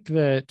think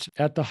that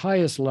at the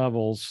highest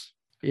levels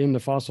in the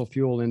fossil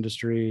fuel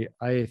industry,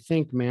 I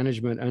think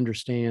management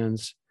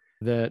understands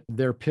that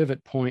their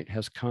pivot point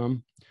has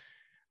come.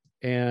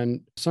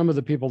 And some of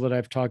the people that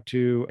I've talked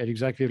to at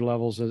executive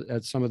levels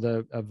at some of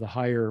the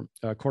higher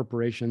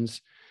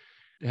corporations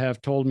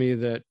have told me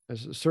that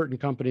certain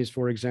companies,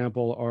 for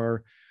example,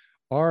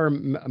 are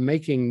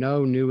making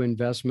no new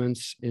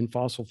investments in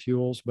fossil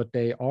fuels, but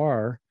they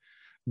are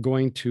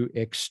going to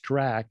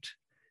extract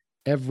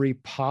every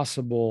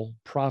possible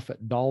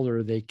profit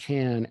dollar they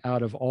can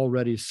out of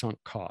already sunk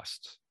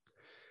costs.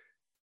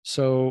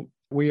 So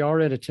we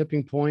are at a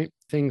tipping point.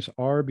 Things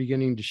are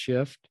beginning to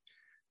shift,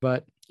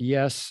 but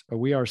yes,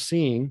 we are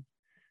seeing,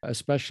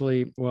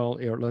 especially, well,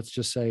 let's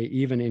just say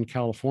even in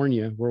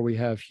California, where we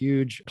have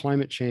huge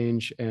climate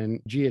change and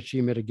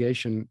GHG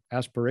mitigation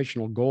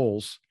aspirational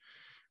goals,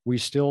 we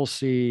still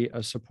see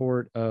a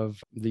support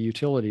of the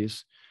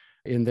utilities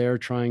in there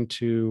trying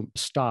to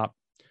stop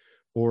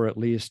or at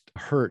least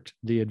hurt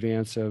the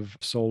advance of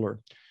solar.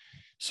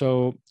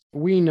 So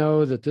we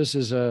know that this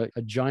is a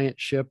giant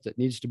ship that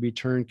needs to be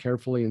turned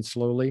carefully and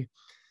slowly.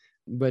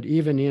 But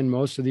even in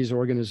most of these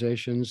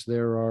organizations,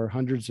 there are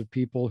hundreds of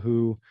people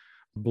who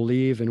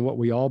believe in what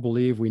we all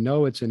believe. We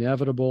know it's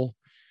inevitable.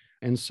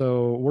 And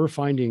so we're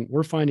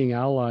finding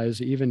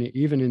allies, even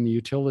in the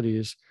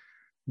utilities,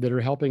 that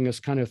are helping us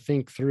kind of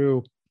think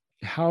through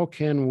how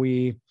can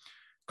we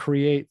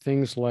create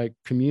things like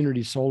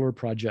community solar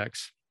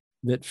projects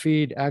that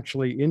feed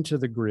actually into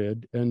the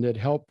grid and that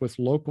help with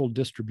local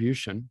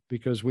distribution,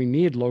 because we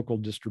need local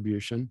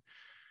distribution.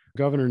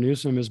 Governor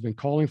Newsom has been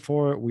calling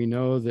for it. We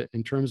know that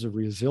in terms of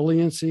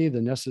resiliency,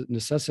 the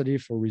necessity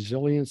for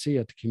resiliency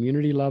at the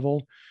community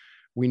level,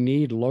 we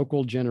need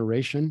local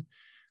generation.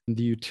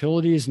 The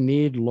utilities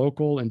need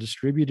local and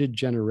distributed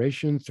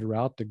generation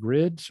throughout the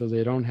grid so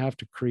they don't have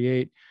to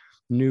create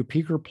new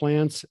peaker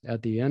plants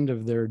at the end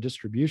of their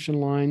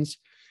distribution lines,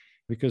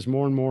 because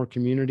more and more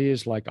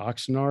communities like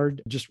Oxnard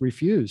just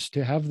refuse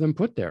to have them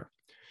put there.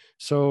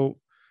 So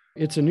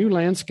it's a new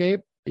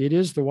landscape. It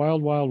is the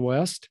wild, wild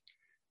west.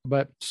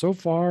 But so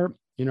far,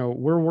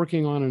 we're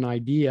working on an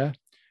idea.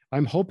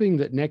 I'm hoping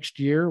that next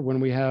year, when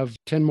we have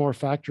 10 more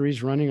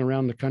factories running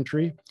around the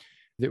country,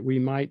 that we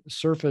might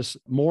surface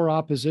more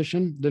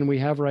opposition than we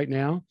have right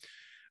now.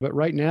 But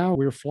right now,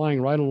 we're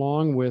flying right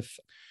along with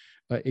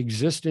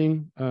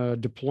existing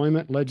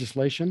deployment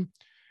legislation.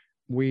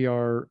 We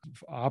are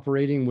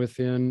operating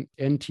within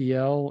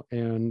NTL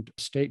and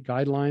state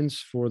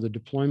guidelines for the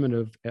deployment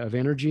of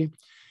energy.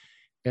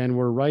 And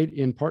we're right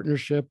in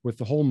partnership with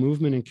the whole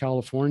movement in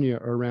California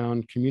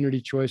around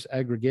community choice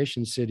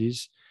aggregation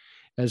cities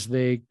as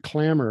they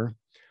clamor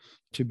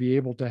to be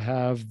able to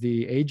have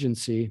the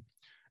agency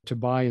to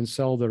buy and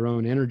sell their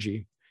own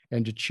energy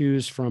and to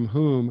choose from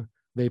whom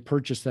they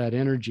purchase that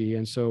energy.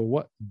 And so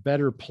what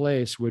better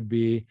place would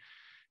be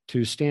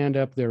to stand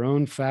up their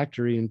own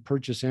factory and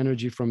purchase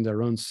energy from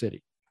their own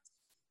city?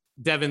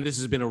 Devon, this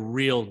has been a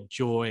real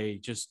joy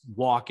just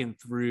walking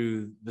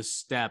through the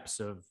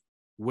steps of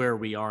where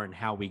we are and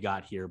how we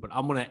got here. But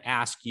I'm going to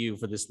ask you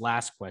for this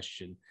last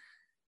question.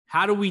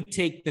 How do we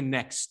take the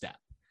next step?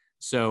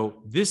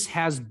 So this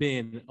has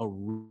been a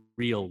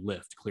real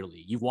lift,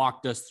 clearly. You've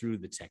walked us through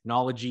the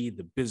technology,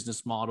 the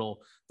business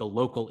model, the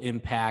local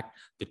impact,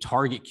 the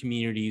target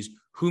communities,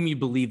 whom you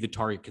believe the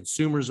target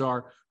consumers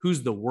are,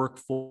 who's the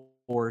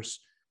workforce.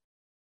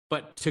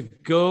 But to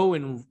go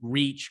and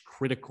reach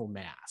critical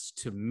mass,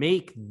 to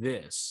make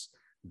this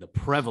the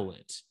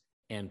prevalent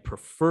and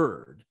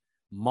preferred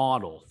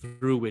model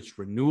through which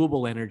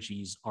renewable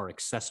energies are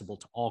accessible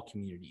to all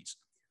communities,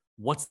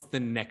 what's the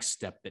next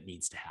step that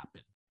needs to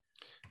happen?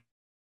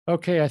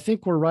 Okay, I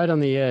think we're right on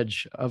the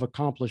edge of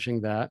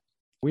accomplishing that.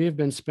 We have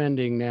been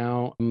spending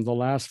now the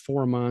last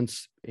 4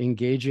 months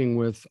engaging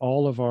with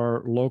all of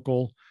our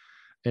local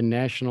and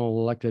national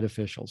elected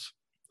officials.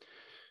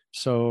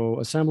 So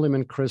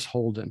Assemblyman Chris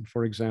Holden,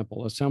 for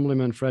example,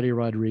 Assemblyman Freddie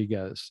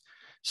Rodriguez,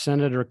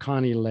 Senator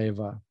Connie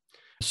Leyva,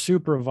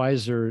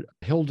 Supervisor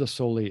Hilda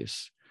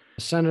Solis,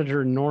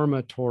 Senator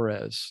Norma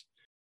Torres.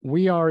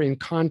 We are in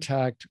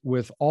contact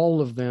with all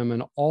of them,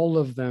 and all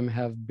of them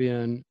have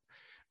been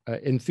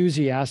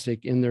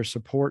enthusiastic in their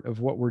support of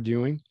what we're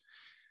doing,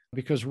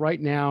 because right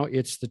now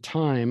it's the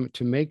time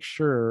to make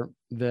sure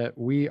that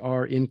we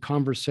are in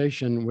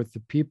conversation with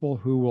the people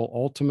who will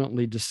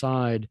ultimately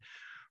decide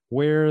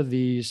where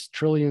these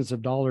trillions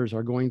of dollars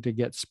are going to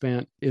get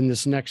spent in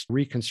this next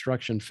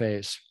reconstruction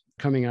phase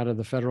coming out of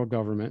the federal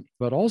government.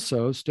 But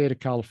also, state of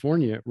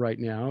California right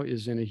now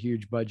is in a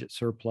huge budget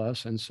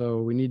surplus. And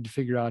so we need to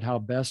figure out how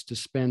best to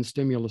spend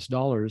stimulus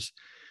dollars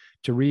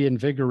to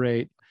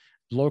reinvigorate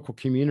local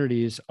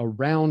communities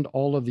around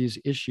all of these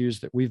issues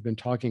that we've been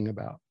talking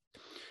about.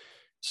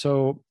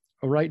 So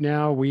right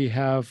now we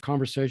have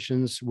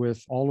conversations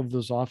with all of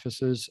those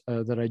offices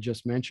that I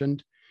just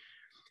mentioned.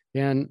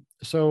 And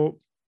so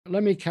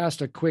let me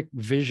cast a quick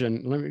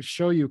vision. Let me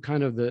show you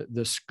kind of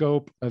the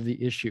scope of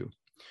the issue.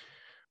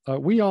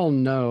 We all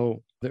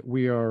know that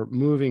we are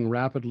moving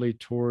rapidly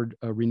toward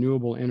a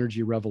renewable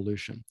energy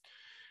revolution.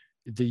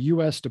 The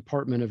U.S.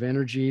 Department of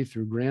Energy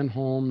through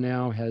Granholm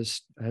now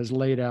has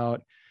laid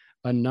out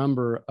a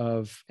number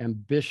of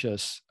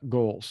ambitious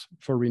goals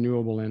for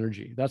renewable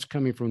energy. That's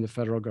coming from the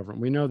federal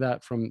government. We know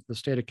that from the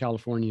state of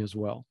California as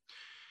well.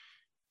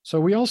 So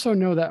we also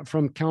know that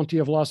from County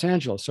of Los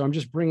Angeles. So I'm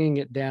just bringing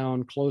it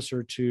down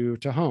closer to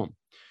home.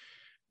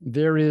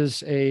 There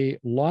is a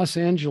Los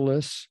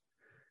Angeles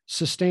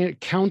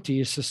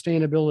county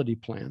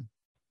sustainability plan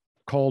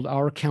called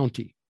Our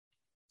County,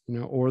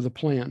 or the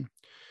plan.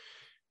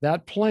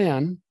 That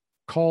plan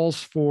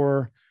calls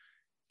for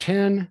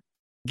 10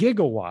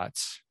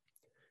 gigawatts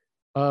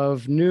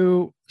of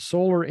new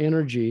solar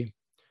energy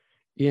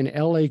in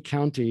LA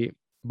County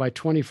by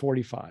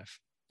 2045.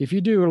 If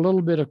you do a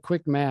little bit of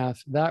quick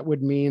math, that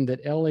would mean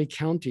that LA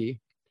County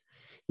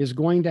is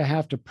going to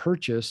have to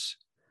purchase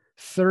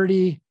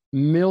 30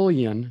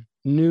 million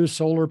new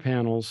solar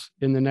panels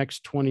in the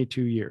next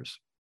 22 years.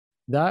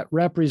 That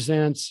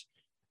represents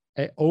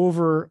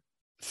over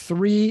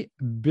 $3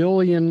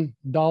 billion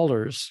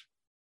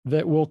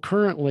that will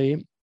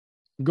currently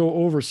go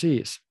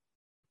overseas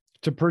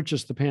to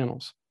purchase the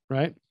panels,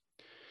 right?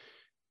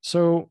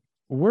 So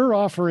we're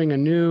offering a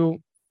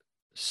new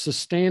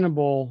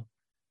sustainable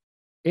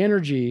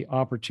energy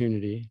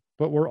opportunity,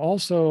 but we're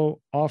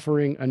also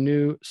offering a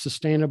new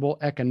sustainable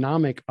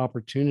economic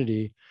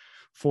opportunity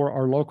for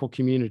our local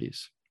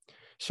communities.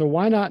 So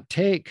why not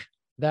take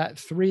that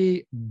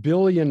 $3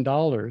 billion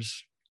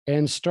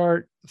and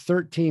start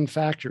 13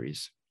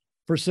 factories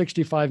for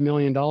 $65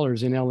 million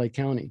in LA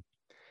County,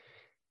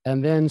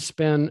 and then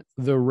spend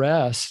the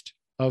rest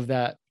of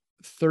that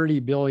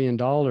 $30 billion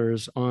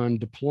on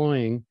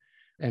deploying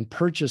and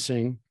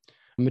purchasing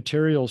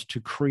materials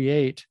to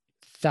create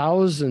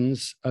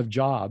thousands of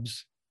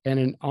jobs and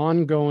an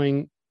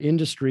ongoing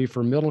industry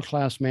for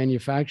middle-class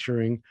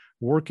manufacturing,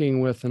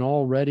 working with an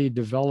already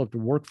developed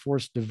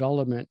workforce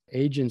development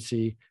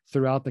agency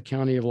throughout the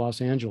County of Los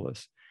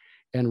Angeles,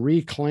 and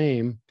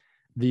reclaim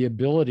the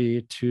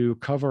ability to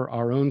cover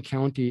our own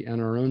county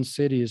and our own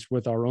cities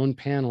with our own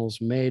panels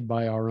made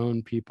by our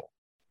own people.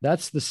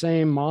 That's the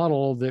same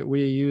model that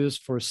we use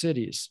for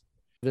cities,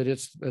 that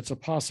it's a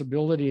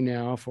possibility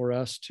now for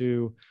us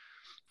to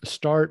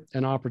start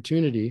an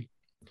opportunity.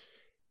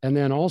 And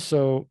then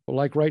also,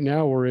 like right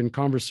now, we're in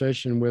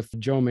conversation with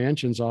Joe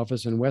Manchin's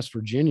office in West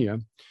Virginia.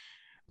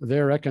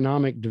 Their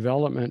economic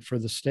development for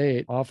the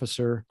state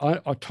officer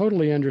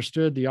totally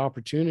understood the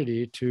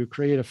opportunity to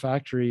create a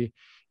factory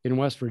in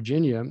West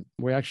Virginia.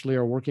 We actually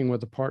are working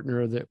with a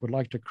partner that would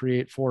like to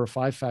create 4 or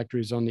 5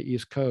 factories on the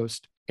East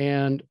Coast.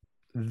 And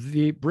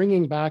the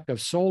bringing back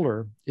of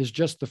solar is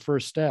just the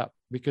first step,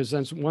 because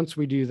then once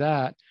we do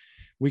that,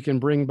 we can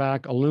bring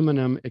back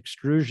aluminum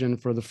extrusion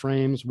for the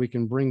frames. We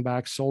can bring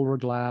back solar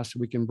glass.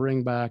 We can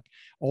bring back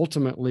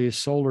ultimately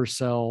solar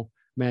cell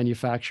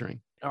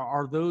manufacturing.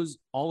 Are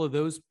all of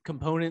those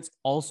components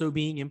also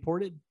being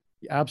imported?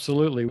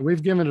 Absolutely.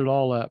 We've given it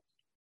all up.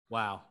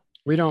 Wow.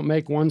 We don't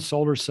make one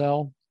solar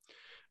cell.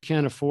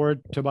 Can't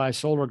afford to buy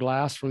solar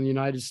glass from the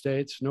United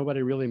States.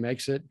 Nobody really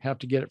makes it. Have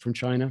to get it from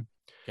China.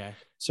 Okay.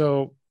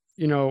 So,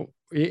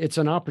 it's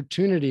an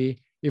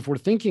opportunity. If we're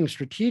thinking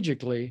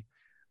strategically,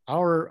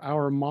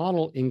 our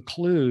model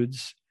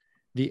includes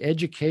the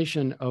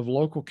education of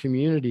local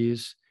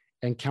communities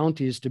and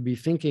counties to be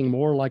thinking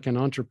more like an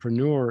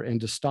entrepreneur and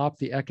to stop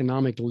the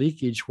economic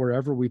leakage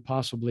wherever we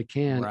possibly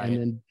can, right,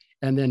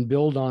 and then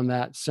build on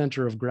that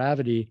center of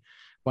gravity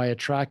by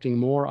attracting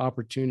more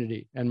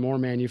opportunity and more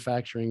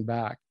manufacturing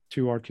back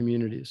to our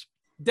communities.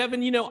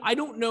 Devon, I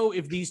don't know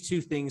if these two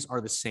things are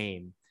the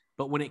same,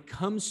 but when it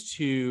comes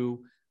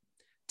to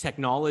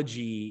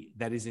technology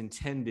that is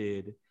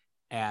intended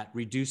at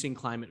reducing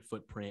climate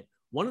footprint,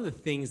 one of the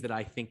things that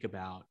I think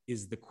about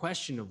is the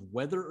question of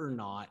whether or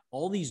not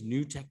all these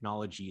new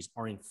technologies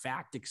are in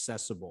fact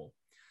accessible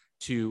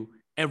to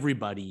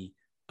everybody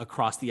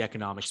across the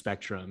economic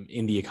spectrum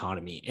in the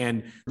economy.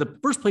 And the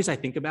first place I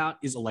think about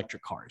is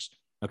electric cars.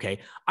 Okay.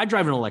 I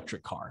drive an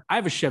electric car. I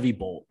have a Chevy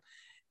Bolt.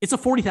 It's a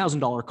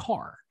 $40,000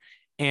 car.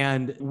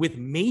 And with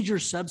major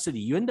subsidy,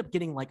 you end up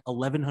getting like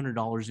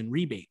 $1,100 in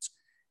rebates.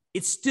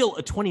 It's still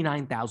a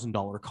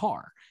 $29,000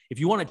 car. If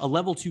you want a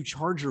level 2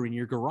 charger in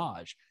your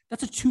garage,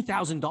 that's a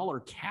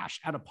 $2,000 cash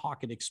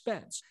out-of-pocket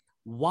expense.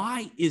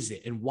 Why is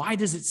it, and why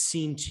does it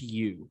seem to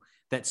you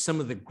that some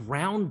of the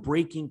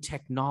groundbreaking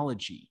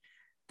technology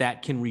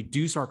that can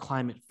reduce our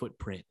climate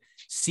footprint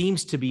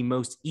seems to be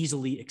most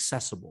easily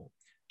accessible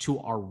to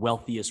our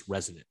wealthiest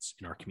residents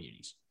in our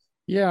communities?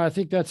 Yeah, I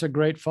think that's a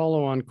great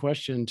follow-on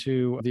question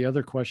to the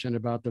other question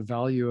about the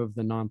value of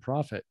the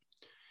nonprofit.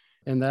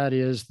 And that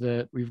is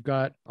that we've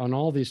got, on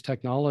all these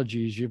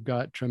technologies, you've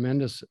got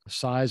tremendous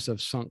size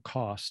of sunk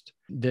cost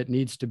that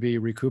needs to be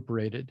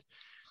recuperated.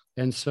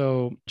 And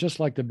so just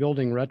like the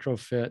building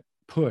retrofit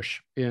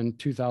push in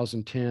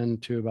 2010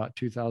 to about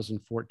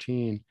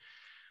 2014,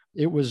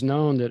 it was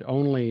known that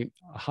only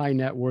high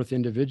net worth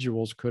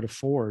individuals could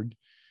afford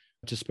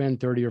to spend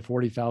 $30,000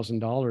 or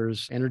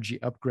 $40,000 energy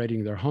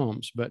upgrading their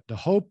homes. But the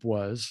hope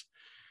was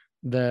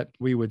that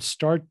we would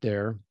start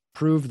there,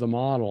 prove the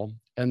model,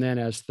 and then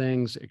as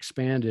things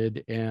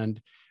expanded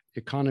and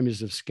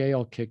economies of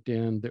scale kicked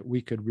in, that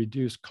we could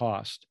reduce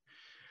cost.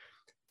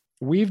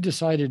 We've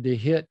decided to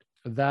hit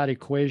that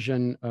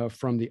equation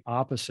from the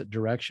opposite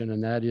direction,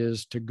 and that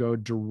is to go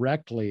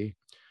directly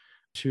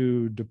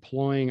to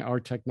deploying our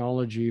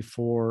technology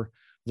for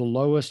the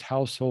lowest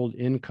household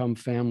income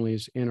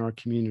families in our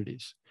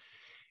communities.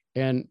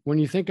 And when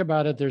you think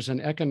about it, there's an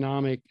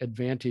economic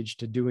advantage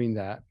to doing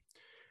that.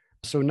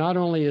 So not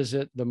only is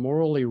it the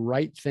morally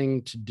right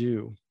thing to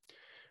do,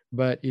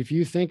 but if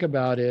you think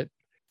about it,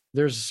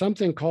 there's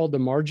something called the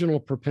marginal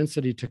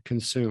propensity to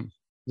consume,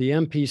 the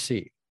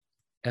MPC.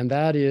 And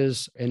that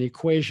is an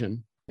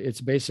equation.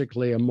 It's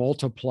basically a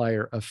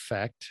multiplier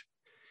effect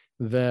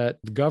that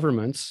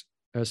governments,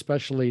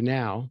 especially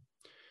now,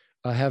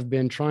 have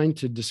been trying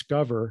to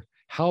discover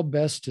how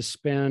best to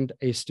spend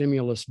a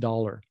stimulus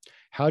dollar.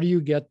 How do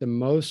you get the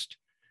most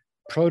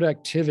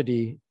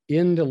productivity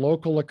in the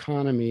local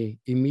economy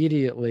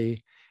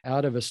immediately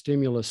out of a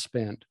stimulus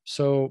spend?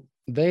 So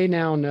they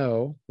now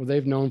know, well,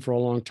 they've known for a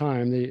long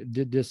time, they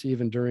did this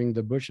even during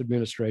the Bush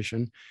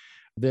administration,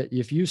 that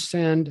if you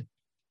send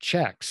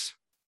checks,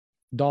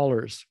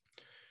 dollars,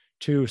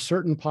 to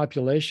certain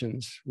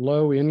populations,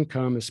 low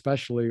income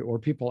especially, or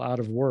people out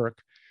of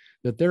work,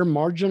 that their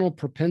marginal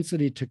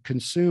propensity to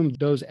consume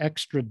those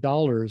extra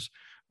dollars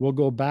will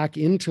go back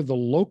into the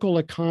local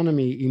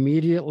economy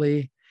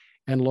immediately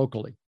and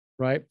locally,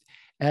 right?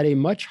 At a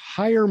much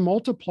higher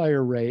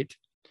multiplier rate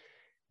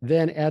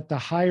than at the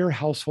higher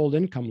household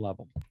income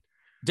level.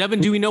 Devon,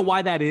 do we know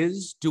why that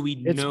is? Do we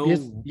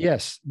know?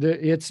 Yes,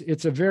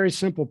 it's a very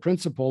simple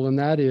principle, and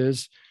that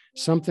is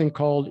something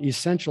called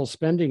essential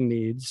spending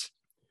needs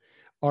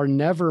are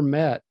never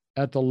met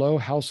at the low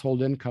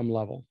household income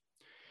level.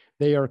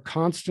 They are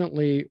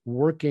constantly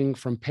working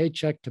from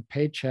paycheck to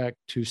paycheck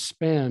to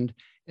spend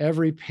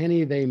every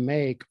penny they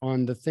make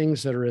on the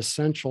things that are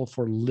essential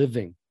for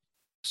living.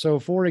 So,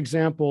 for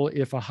example,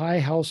 if a high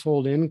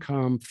household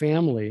income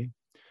family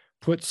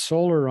puts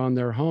solar on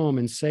their home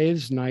and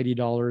saves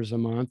 $90 a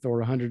month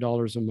or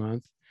 $100 a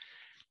month,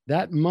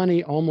 that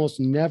money almost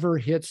never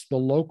hits the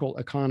local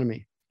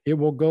economy. It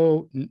will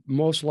go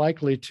most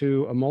likely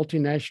to a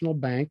multinational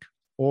bank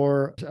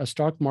or a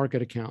stock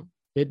market account.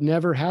 It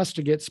never has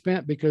to get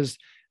spent because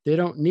they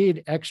don't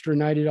need extra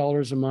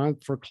 $90 a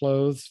month for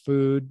clothes,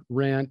 food,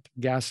 rent,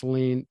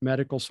 gasoline,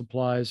 medical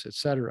supplies, et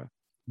cetera.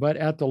 But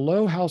at the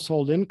low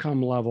household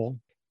income level,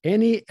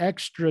 any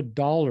extra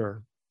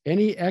dollar,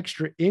 any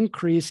extra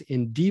increase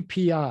in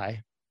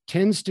DPI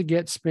tends to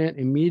get spent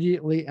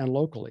immediately and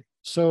locally.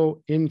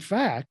 So in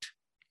fact,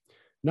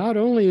 not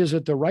only is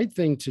it the right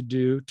thing to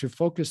do to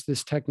focus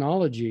this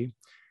technology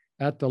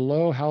at the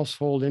low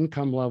household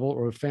income level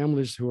or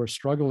families who are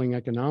struggling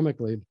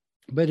economically,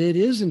 but it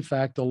is in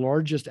fact the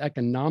largest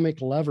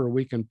economic lever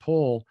we can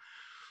pull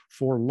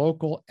for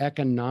local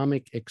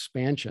economic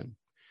expansion.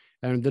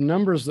 And the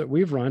numbers that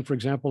we've run, for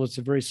example, it's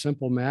a very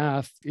simple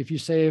math. If you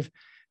save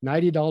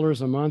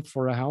 $90 a month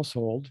for a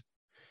household,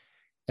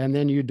 and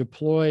then you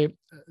deploy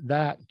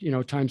that,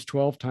 times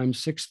 12 times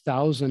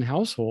 6,000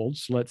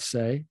 households, let's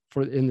say,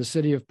 for in the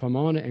city of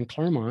Pomona and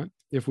Claremont,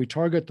 if we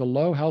target the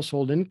low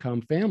household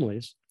income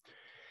families,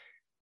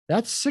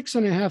 that's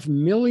 $6.5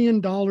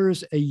 million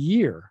a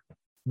year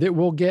that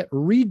will get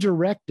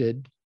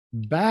redirected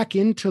back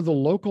into the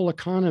local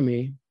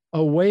economy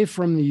away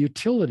from the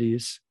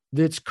utilities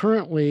that's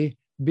currently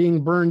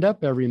being burned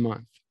up every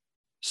month.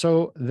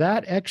 So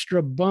that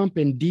extra bump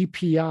in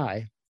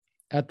DPI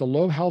at the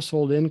low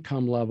household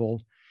income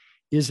level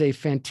is a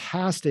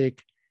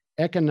fantastic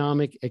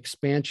economic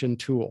expansion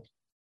tool.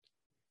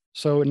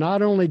 So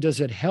not only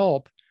does it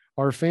help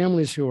our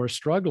families who are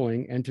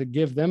struggling and to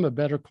give them a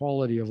better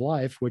quality of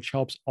life, which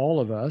helps all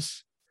of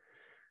us,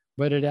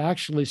 but it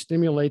actually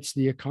stimulates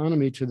the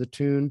economy to the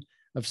tune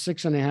of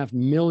 $6.5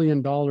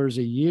 million a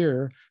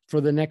year for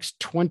the next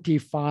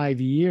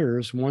 25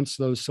 years once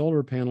those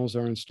solar panels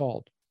are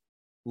installed.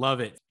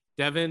 Love it.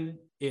 Devon,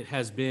 it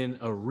has been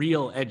a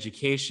real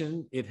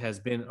education. It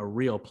has been a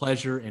real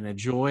pleasure and a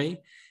joy.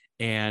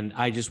 And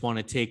I just want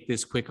to take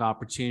this quick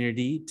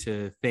opportunity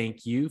to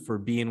thank you for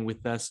being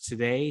with us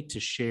today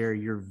to share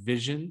your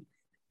vision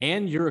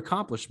and your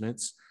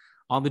accomplishments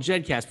on the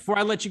Jed Cast. Before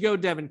I let you go,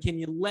 Devon, can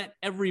you let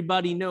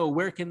everybody know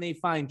where can they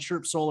find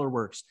CHERP Solar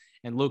Works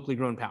and locally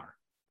grown power?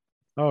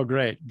 Oh,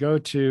 great. Go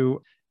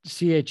to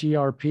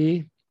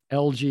CHERP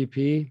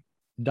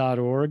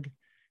lgp.org.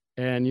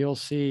 And you'll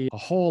see a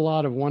whole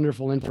lot of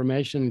wonderful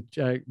information.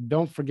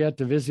 Don't forget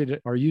to visit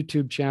our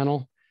YouTube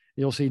channel.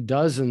 You'll see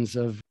dozens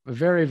of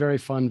very, very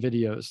fun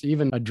videos,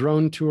 even a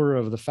drone tour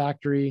of the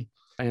factory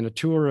and a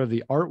tour of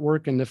the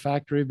artwork in the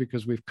factory,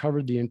 because we've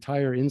covered the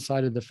entire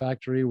inside of the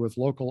factory with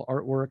local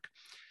artwork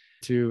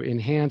to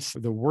enhance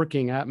the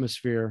working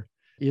atmosphere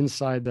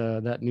inside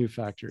that new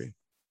factory.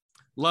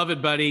 Love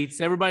it, buddy.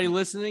 To everybody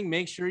listening,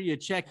 make sure you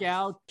check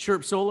out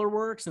CHERP Solar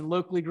Works and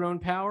Locally Grown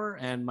Power.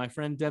 And my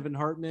friend Devon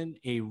Hartman,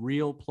 a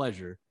real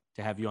pleasure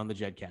to have you on the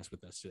Jed Cast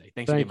with us today.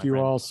 Thanks again, my friend. Thank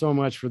you all so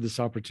much for this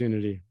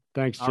opportunity.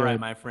 Thanks, Jed. All right,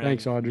 my friend.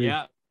 Thanks, Audrey.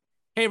 Yeah.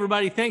 Hey,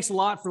 everybody. Thanks a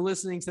lot for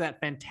listening to that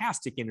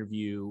fantastic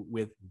interview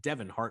with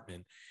Devon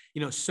Hartman.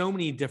 You know, so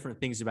many different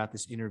things about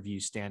this interview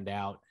stand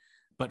out.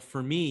 But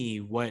for me,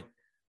 what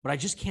I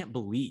just can't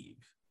believe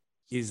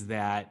is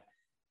that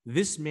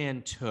this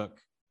man took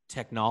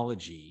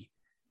technology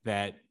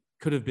that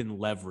could have been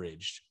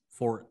leveraged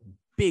for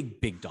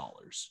big, big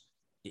dollars.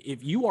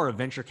 If you are a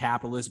venture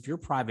capitalist, if you're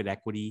private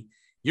equity,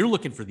 you're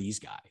looking for these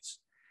guys.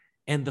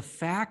 And the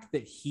fact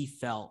that he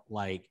felt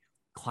like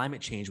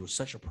climate change was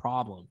such a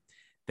problem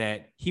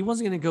that he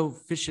wasn't going to go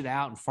fish it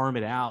out and farm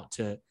it out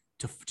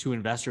to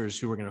investors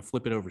who were going to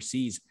flip it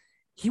overseas.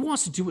 He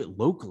wants to do it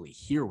locally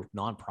here with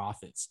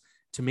nonprofits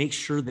to make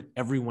sure that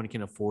everyone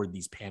can afford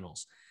these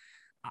panels.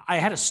 I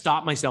had to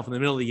stop myself in the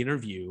middle of the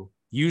interview.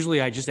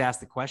 Usually I just ask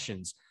the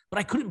questions, but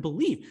I couldn't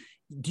believe.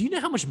 Do you know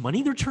how much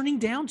money they're turning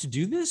down to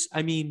do this?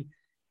 I mean,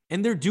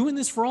 and they're doing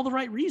this for all the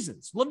right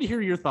reasons. Love to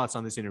hear your thoughts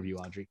on this interview,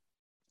 Audrey.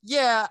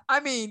 Yeah, I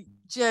mean,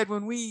 Jed,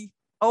 when we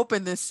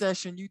opened this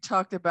session, you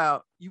talked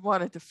about, you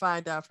wanted to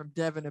find out from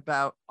Devon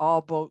about all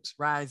boats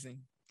rising.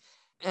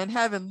 And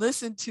having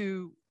listened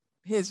to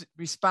his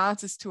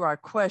responses to our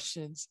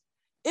questions,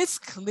 it's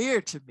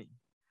clear to me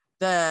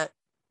that,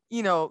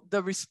 you know,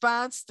 the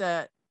response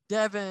that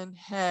Devon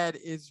had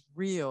is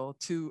real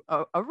to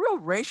a real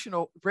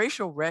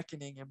racial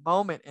reckoning and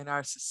moment in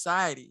our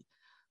society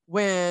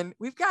when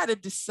we've got to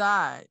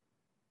decide,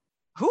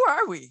 who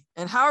are we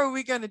and how are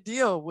we going to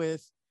deal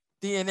with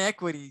the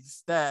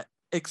inequities that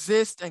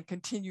exist and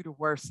continue to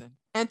worsen?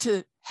 And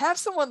to have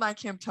someone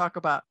like him talk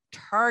about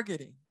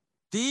targeting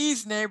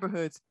these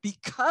neighborhoods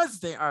because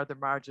they are the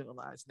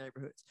marginalized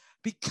neighborhoods,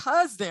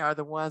 because they are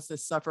the ones that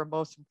suffer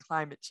most from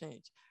climate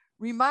change,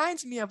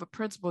 reminds me of a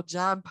principle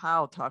John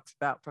Powell talks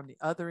about from the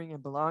Othering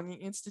and Belonging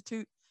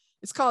Institute.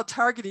 It's called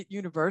targeted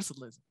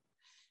universalism.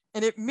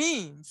 And it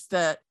means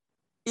that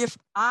if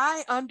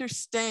I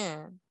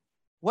understand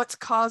what's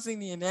causing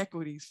the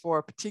inequities for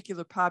a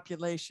particular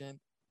population,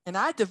 and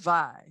I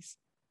devise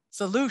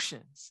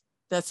solutions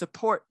that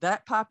support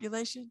that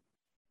population,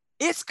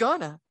 it's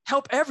gonna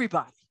help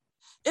everybody.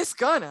 It's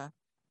gonna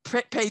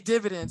pay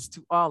dividends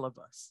to all of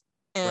us.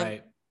 And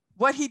right.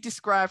 What he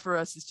described for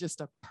us is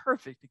just a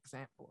perfect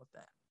example of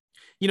that.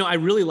 You know, I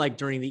really like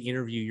during the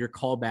interview, your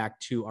callback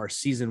to our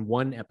season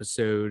 1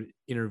 episode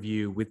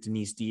interview with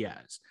Denise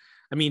Diaz.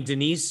 I mean,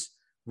 Denise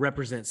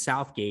represents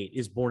Southgate,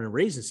 is born and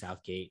raised in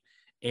Southgate.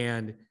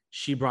 And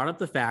she brought up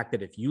the fact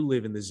that if you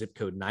live in the zip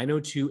code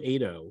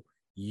 90280,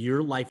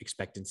 your life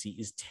expectancy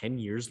is 10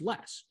 years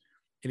less.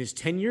 And it's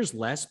 10 years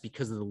less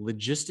because of the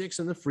logistics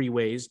and the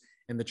freeways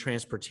and the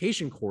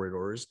transportation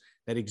corridors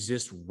that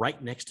exist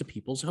right next to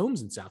people's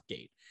homes in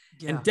Southgate.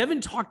 Yeah. And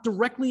Devon talked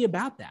directly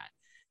about that.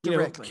 You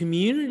know,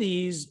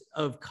 communities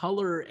of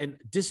color and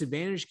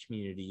disadvantaged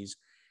communities,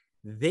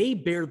 they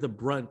bear the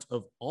brunt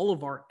of all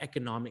of our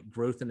economic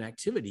growth and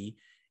activity.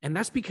 And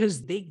that's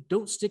because they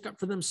don't stick up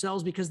for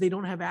themselves because they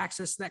don't have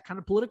access to that kind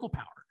of political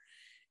power.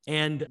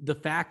 And the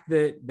fact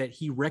that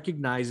he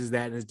recognizes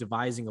that and is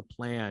devising a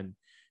plan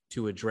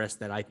to address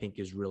that, I think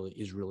is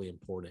really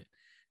important.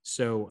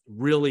 So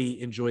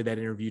really enjoyed that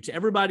interview. To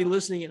everybody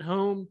listening at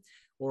home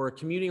or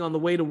commuting on the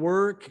way to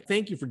work,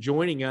 thank you for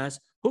joining us.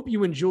 Hope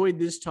you enjoyed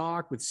this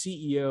talk with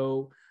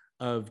CEO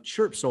of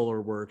CHERP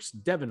Solar Works,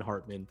 Devon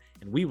Hartman,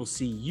 and we will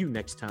see you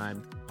next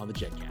time on the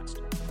Jed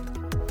Cast.